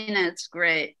 tell Dina it's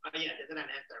great. Oh, yeah, isn't an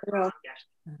answer? Well,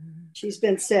 She's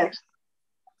been sick.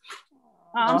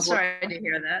 Oh, I'm sorry to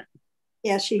hear that.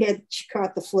 Yeah, she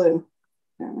caught the flu.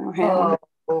 I don't know how.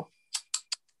 Oh.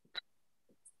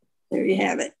 There you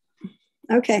have it.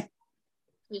 Okay.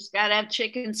 Just got to have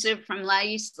chicken soup from La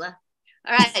Isla.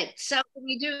 All right, so can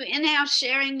we do in-house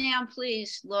sharing now,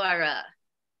 please, Laura?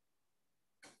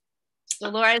 So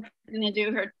Laura's going to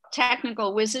do her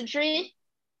technical wizardry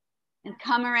and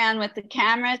come around with the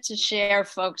camera to share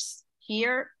folks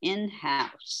here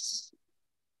in-house.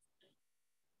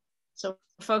 So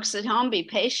folks at home, be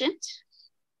patient.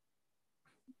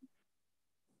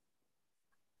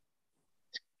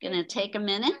 It's going to take a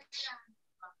minute.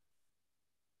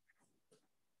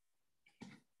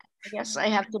 I guess I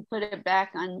have to put it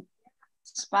back on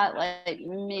spotlight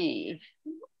me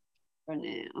for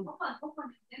now.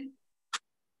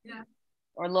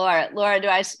 Or Laura. Laura, do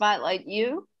I spotlight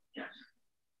you? Yes.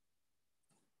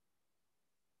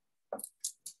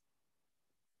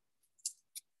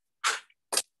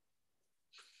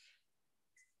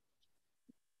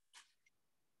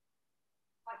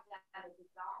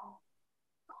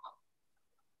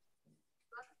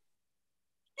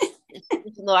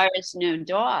 It's Laura's new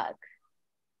dog.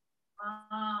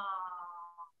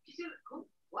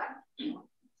 What?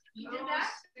 You did that?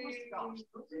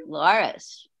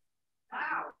 Laura's.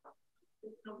 Wow.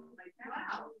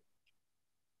 Wow.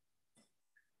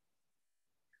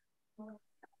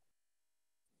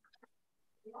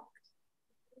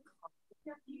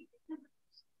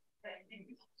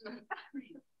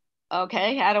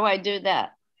 Okay, how do I do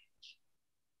that?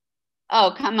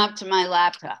 Oh, come up to my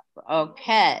laptop.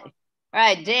 Okay. All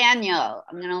right, Daniel,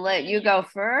 I'm going to let you go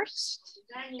first.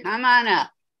 Come on up.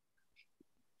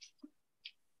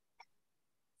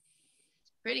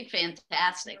 Pretty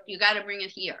fantastic. You got to bring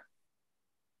it here.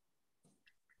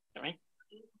 Sorry.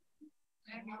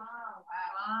 Isn't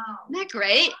that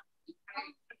great?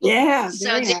 Yeah. So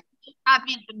Very nice.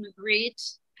 copied the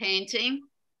Magritte painting.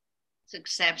 It's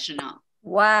exceptional.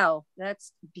 Wow,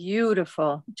 that's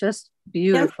beautiful. Just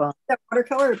beautiful. Is that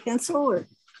watercolor or pencil or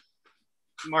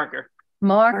Marker.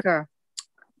 Marker.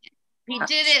 He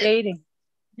did it, Shading.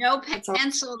 no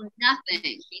pencil,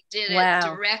 nothing. He did Wow. it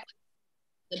direct,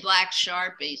 the black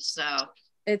Sharpie. So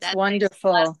It's that's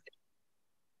wonderful.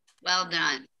 well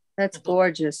done. That's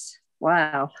gorgeous.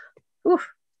 Wow. Whew.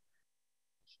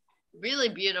 Really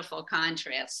beautiful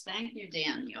contrast. Thank you,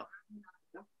 Daniel.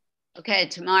 Okay,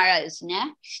 Tamara is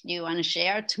next. Do you want to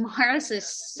share? Tamara's is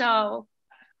so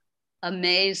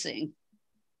amazing.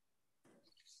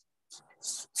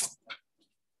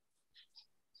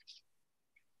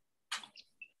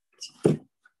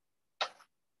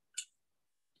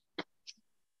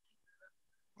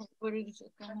 What is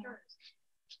it?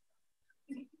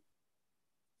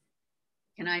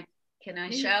 Can I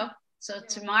show? So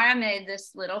Tamara made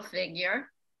this little figure.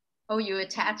 Oh, you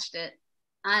attached it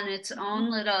on its own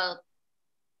little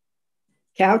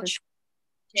couch?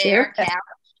 chair, Chair. couch.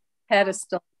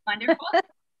 Pedestal. Wonderful.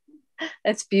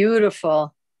 That's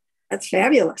beautiful. That's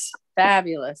fabulous.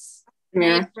 Fabulous.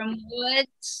 Yeah. Made from wood,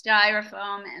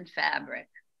 styrofoam, and fabric.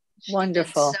 She did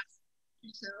Wonderful.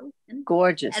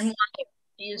 Gorgeous. And wire.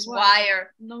 She used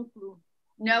wire. No glue.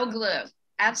 No glue.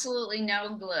 Absolutely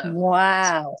no glue.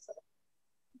 Wow.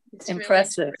 It's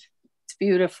Impressive. Really it's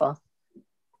beautiful.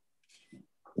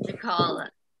 Nicola.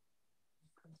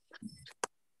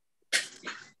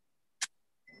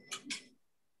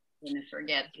 I'm going to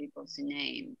forget people's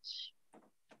names.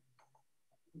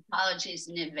 Apologies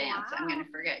in advance. I'm going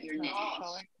to forget your names.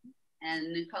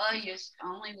 And Nicola used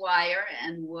only wire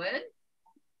and wood.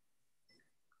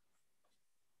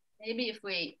 Maybe if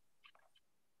we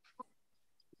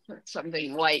put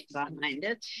something white behind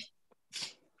it,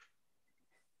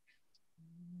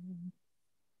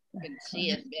 you can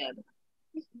see it better.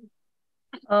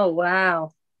 Oh,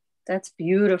 wow. That's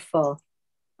beautiful.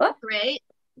 Oh. Great.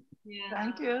 Yeah.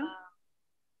 Thank you.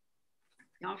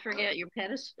 Don't forget your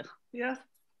pedestal. Yeah.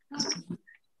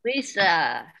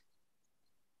 Lisa.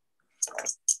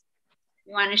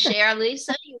 You want to share,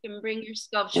 Lisa? You can bring your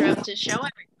sculpture up to show everyone.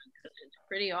 It's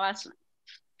pretty awesome.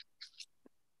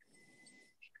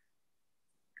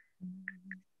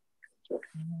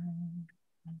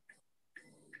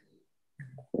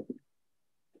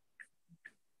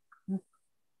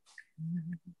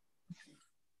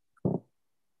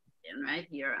 And right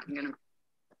here, I'm going to.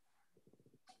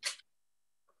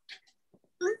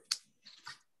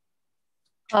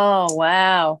 Oh,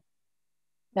 wow.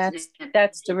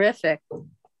 That's terrific.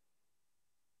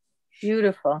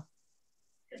 Beautiful.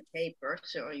 The paper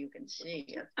so you can see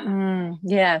it.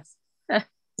 Yes.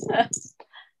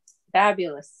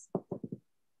 Fabulous.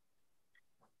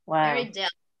 Wow. Very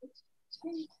delicate.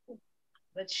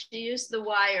 But she used the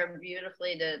wire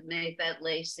beautifully to make that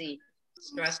lacy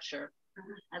structure.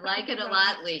 I like it a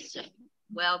lot, Lisa.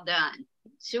 Well done.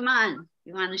 Suman,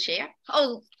 you want to share?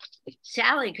 Oh,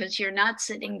 Sally, because you're not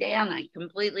sitting down. I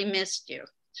completely missed you.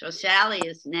 So Sally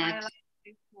is next.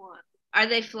 Are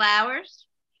they flowers?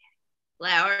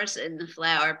 Flowers in the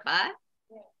flower pot?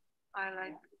 I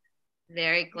like.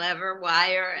 Very clever.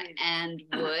 Wire and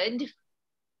wood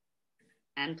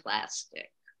and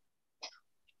plastic.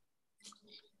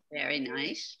 Very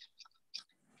nice.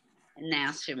 And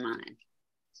now Suman.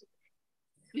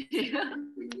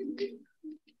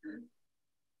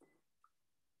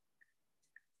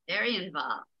 Very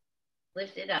involved.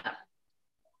 Lift it up.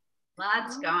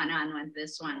 Lots going on with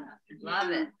this one.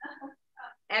 Love it.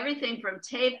 Everything from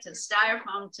tape to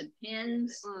styrofoam to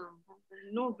pins.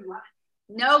 No glue.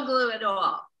 No glue at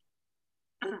all.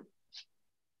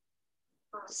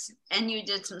 And you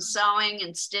did some sewing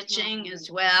and stitching as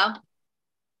well.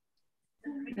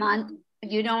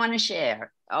 You don't want to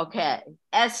share. Okay.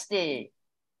 Esty,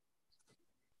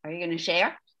 are you going to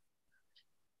share?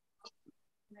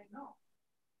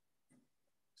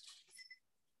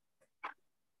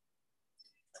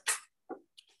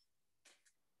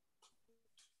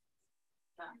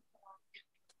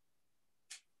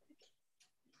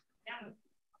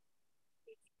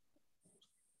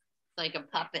 Like a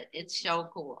puppet. It's so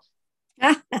cool.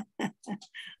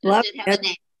 Love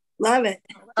it. Love it.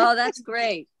 Oh, that's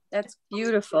great. That's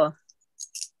beautiful.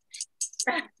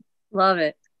 Love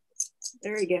it.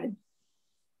 Very good.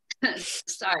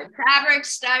 Sorry. Fabric,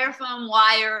 styrofoam,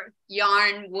 wire,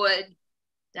 yarn, wood.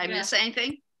 Did I miss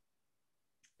anything?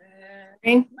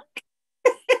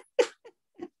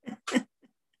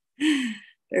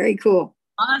 Very cool.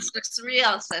 Almost looks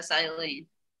real, says Eileen.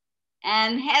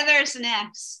 And Heather's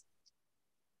next.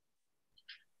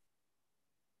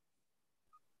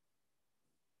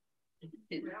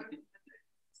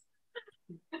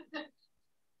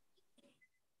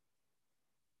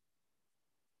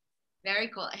 Very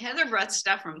cool. Heather brought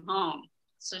stuff from home.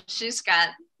 So she's got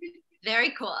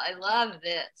very cool. I love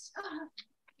this.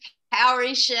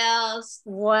 Cowrie shells.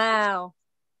 Wow.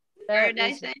 Very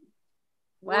nice.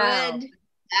 Wow. Wood,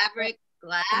 fabric,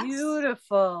 glass.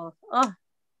 Beautiful. Oh,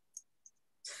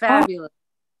 it's fabulous.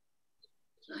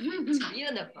 It's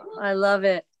beautiful. I love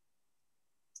it.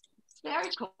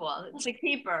 Very cool. It's a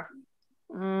keeper.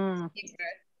 Mm.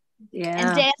 Yeah.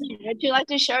 And Danny, would you like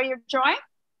to show your drawing?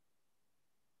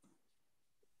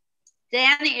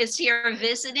 Danny is here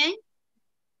visiting.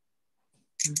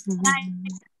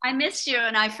 I missed you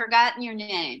and I've forgotten your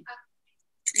name.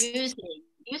 Yuzi.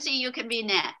 Yuzi, you can be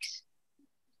next.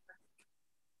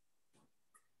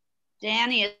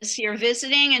 Danny is here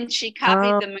visiting and she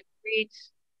copied the Magritte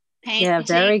painting. Yeah,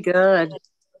 very good.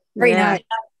 Very nice.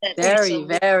 Very,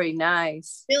 very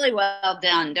nice. Really well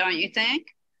done, don't you think?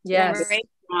 Yes. Great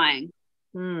drawing.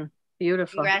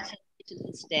 Beautiful.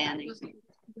 Congratulations, Danny.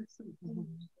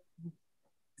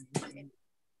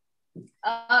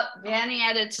 Danny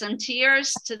added some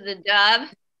tears to the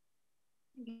dove.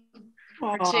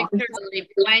 Particularly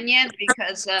poignant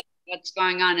because of what's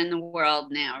going on in the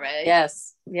world now, right?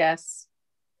 Yes, yes.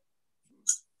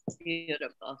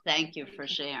 Beautiful. Thank you for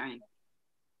sharing.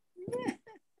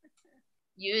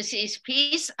 Yuzi's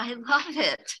piece, I love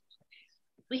it.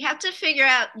 We have to figure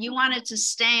out, you want it to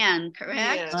stand,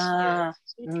 correct?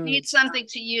 You need something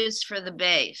to use for the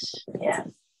base. Yes.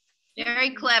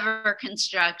 Very clever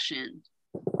construction.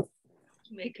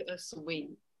 Make a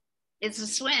swing. It's a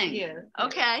swing. Yeah.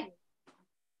 Okay.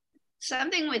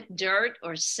 Something with dirt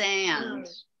or sand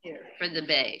for the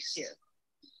base.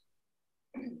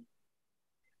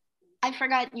 I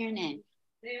forgot your name.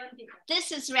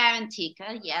 This is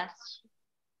Rarantika, yes.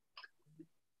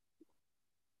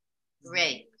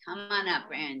 Great. Come on up,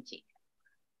 Rarantika.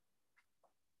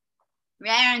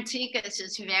 Rarantika is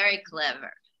just very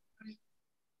clever.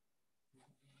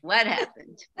 What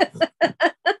happened?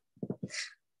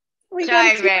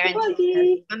 Sorry,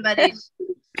 Rarantika. Somebody's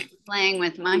playing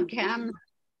with my camera.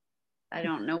 I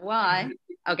don't know why.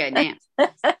 Okay, now.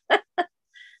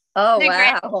 Oh,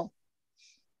 wow.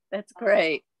 That's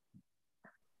great.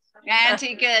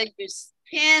 Rarantika uses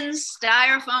pins,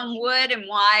 styrofoam, wood, and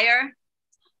wire.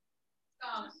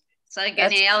 It's like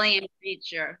an alien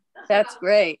creature. That's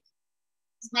great.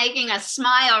 It's making us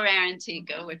smile,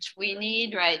 Rarantika, which we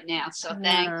need right now. So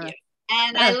thank you.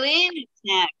 And Eileen is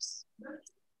next.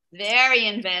 Very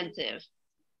inventive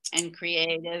and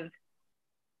creative.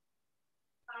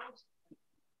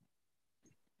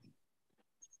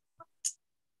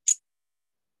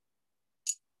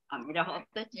 Want me to hold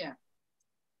it? Yeah.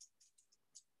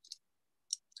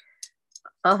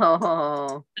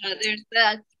 Oh. There's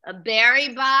a berry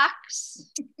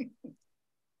box,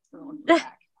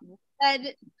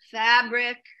 red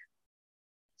fabric,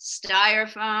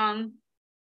 styrofoam.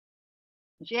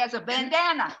 She has a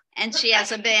bandana. And she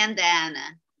has a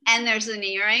bandana. And there's an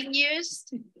earring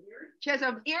used. She has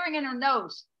an earring in her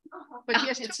nose. But she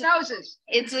has two noses.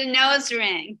 It's a nose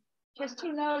ring. She has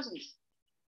two noses.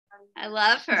 I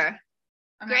love her.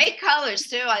 Great colors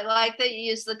too. I like that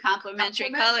you use the complementary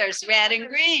colors, red and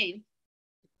green.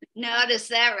 Notice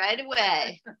that right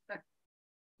away.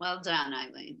 Well done,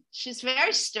 Eileen. She's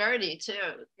very sturdy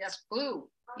too. Yes, blue.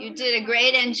 You did a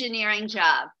great engineering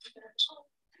job.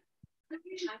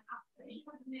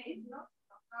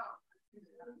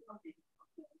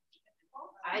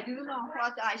 I do know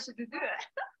what I should do.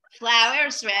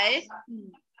 Flowers, right?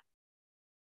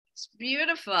 It's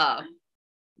beautiful.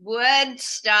 Wood,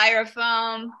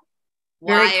 styrofoam,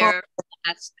 Very wire,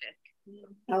 plastic.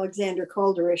 Alexander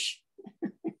Calderish.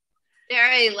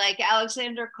 Very like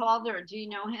Alexander Calder. Do you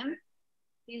know him?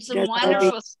 He's a Yes,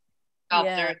 wonderful sculptor.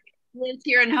 Yeah. He lived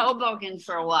here in Hoboken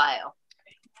for a while.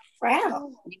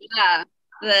 Wow. Yeah,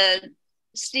 the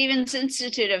Stevens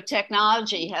Institute of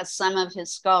Technology has some of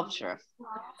his sculpture.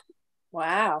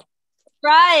 Wow.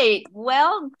 Right.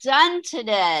 Well done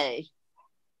today.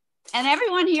 And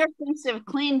everyone here seems to have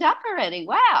cleaned up already.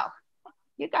 Wow.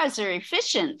 You guys are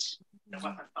efficient.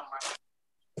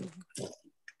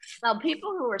 Well,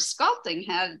 people who were sculpting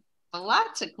had a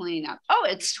lot to clean up. Oh,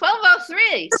 it's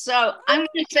 12:03. So I'm going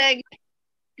to say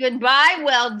goodbye.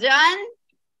 Well done.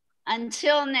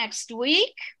 Until next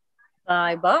week.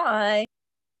 Bye-bye.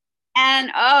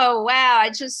 And oh, wow,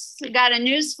 I just got a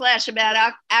news flash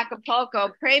about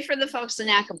Acapulco. Pray for the folks in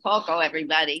Acapulco,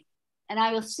 everybody. And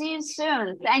I will see you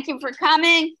soon. Thank you for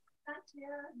coming.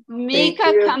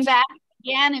 Mika, come back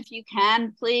again if you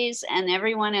can, please. And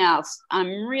everyone else,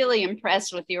 I'm really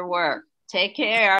impressed with your work. Take care.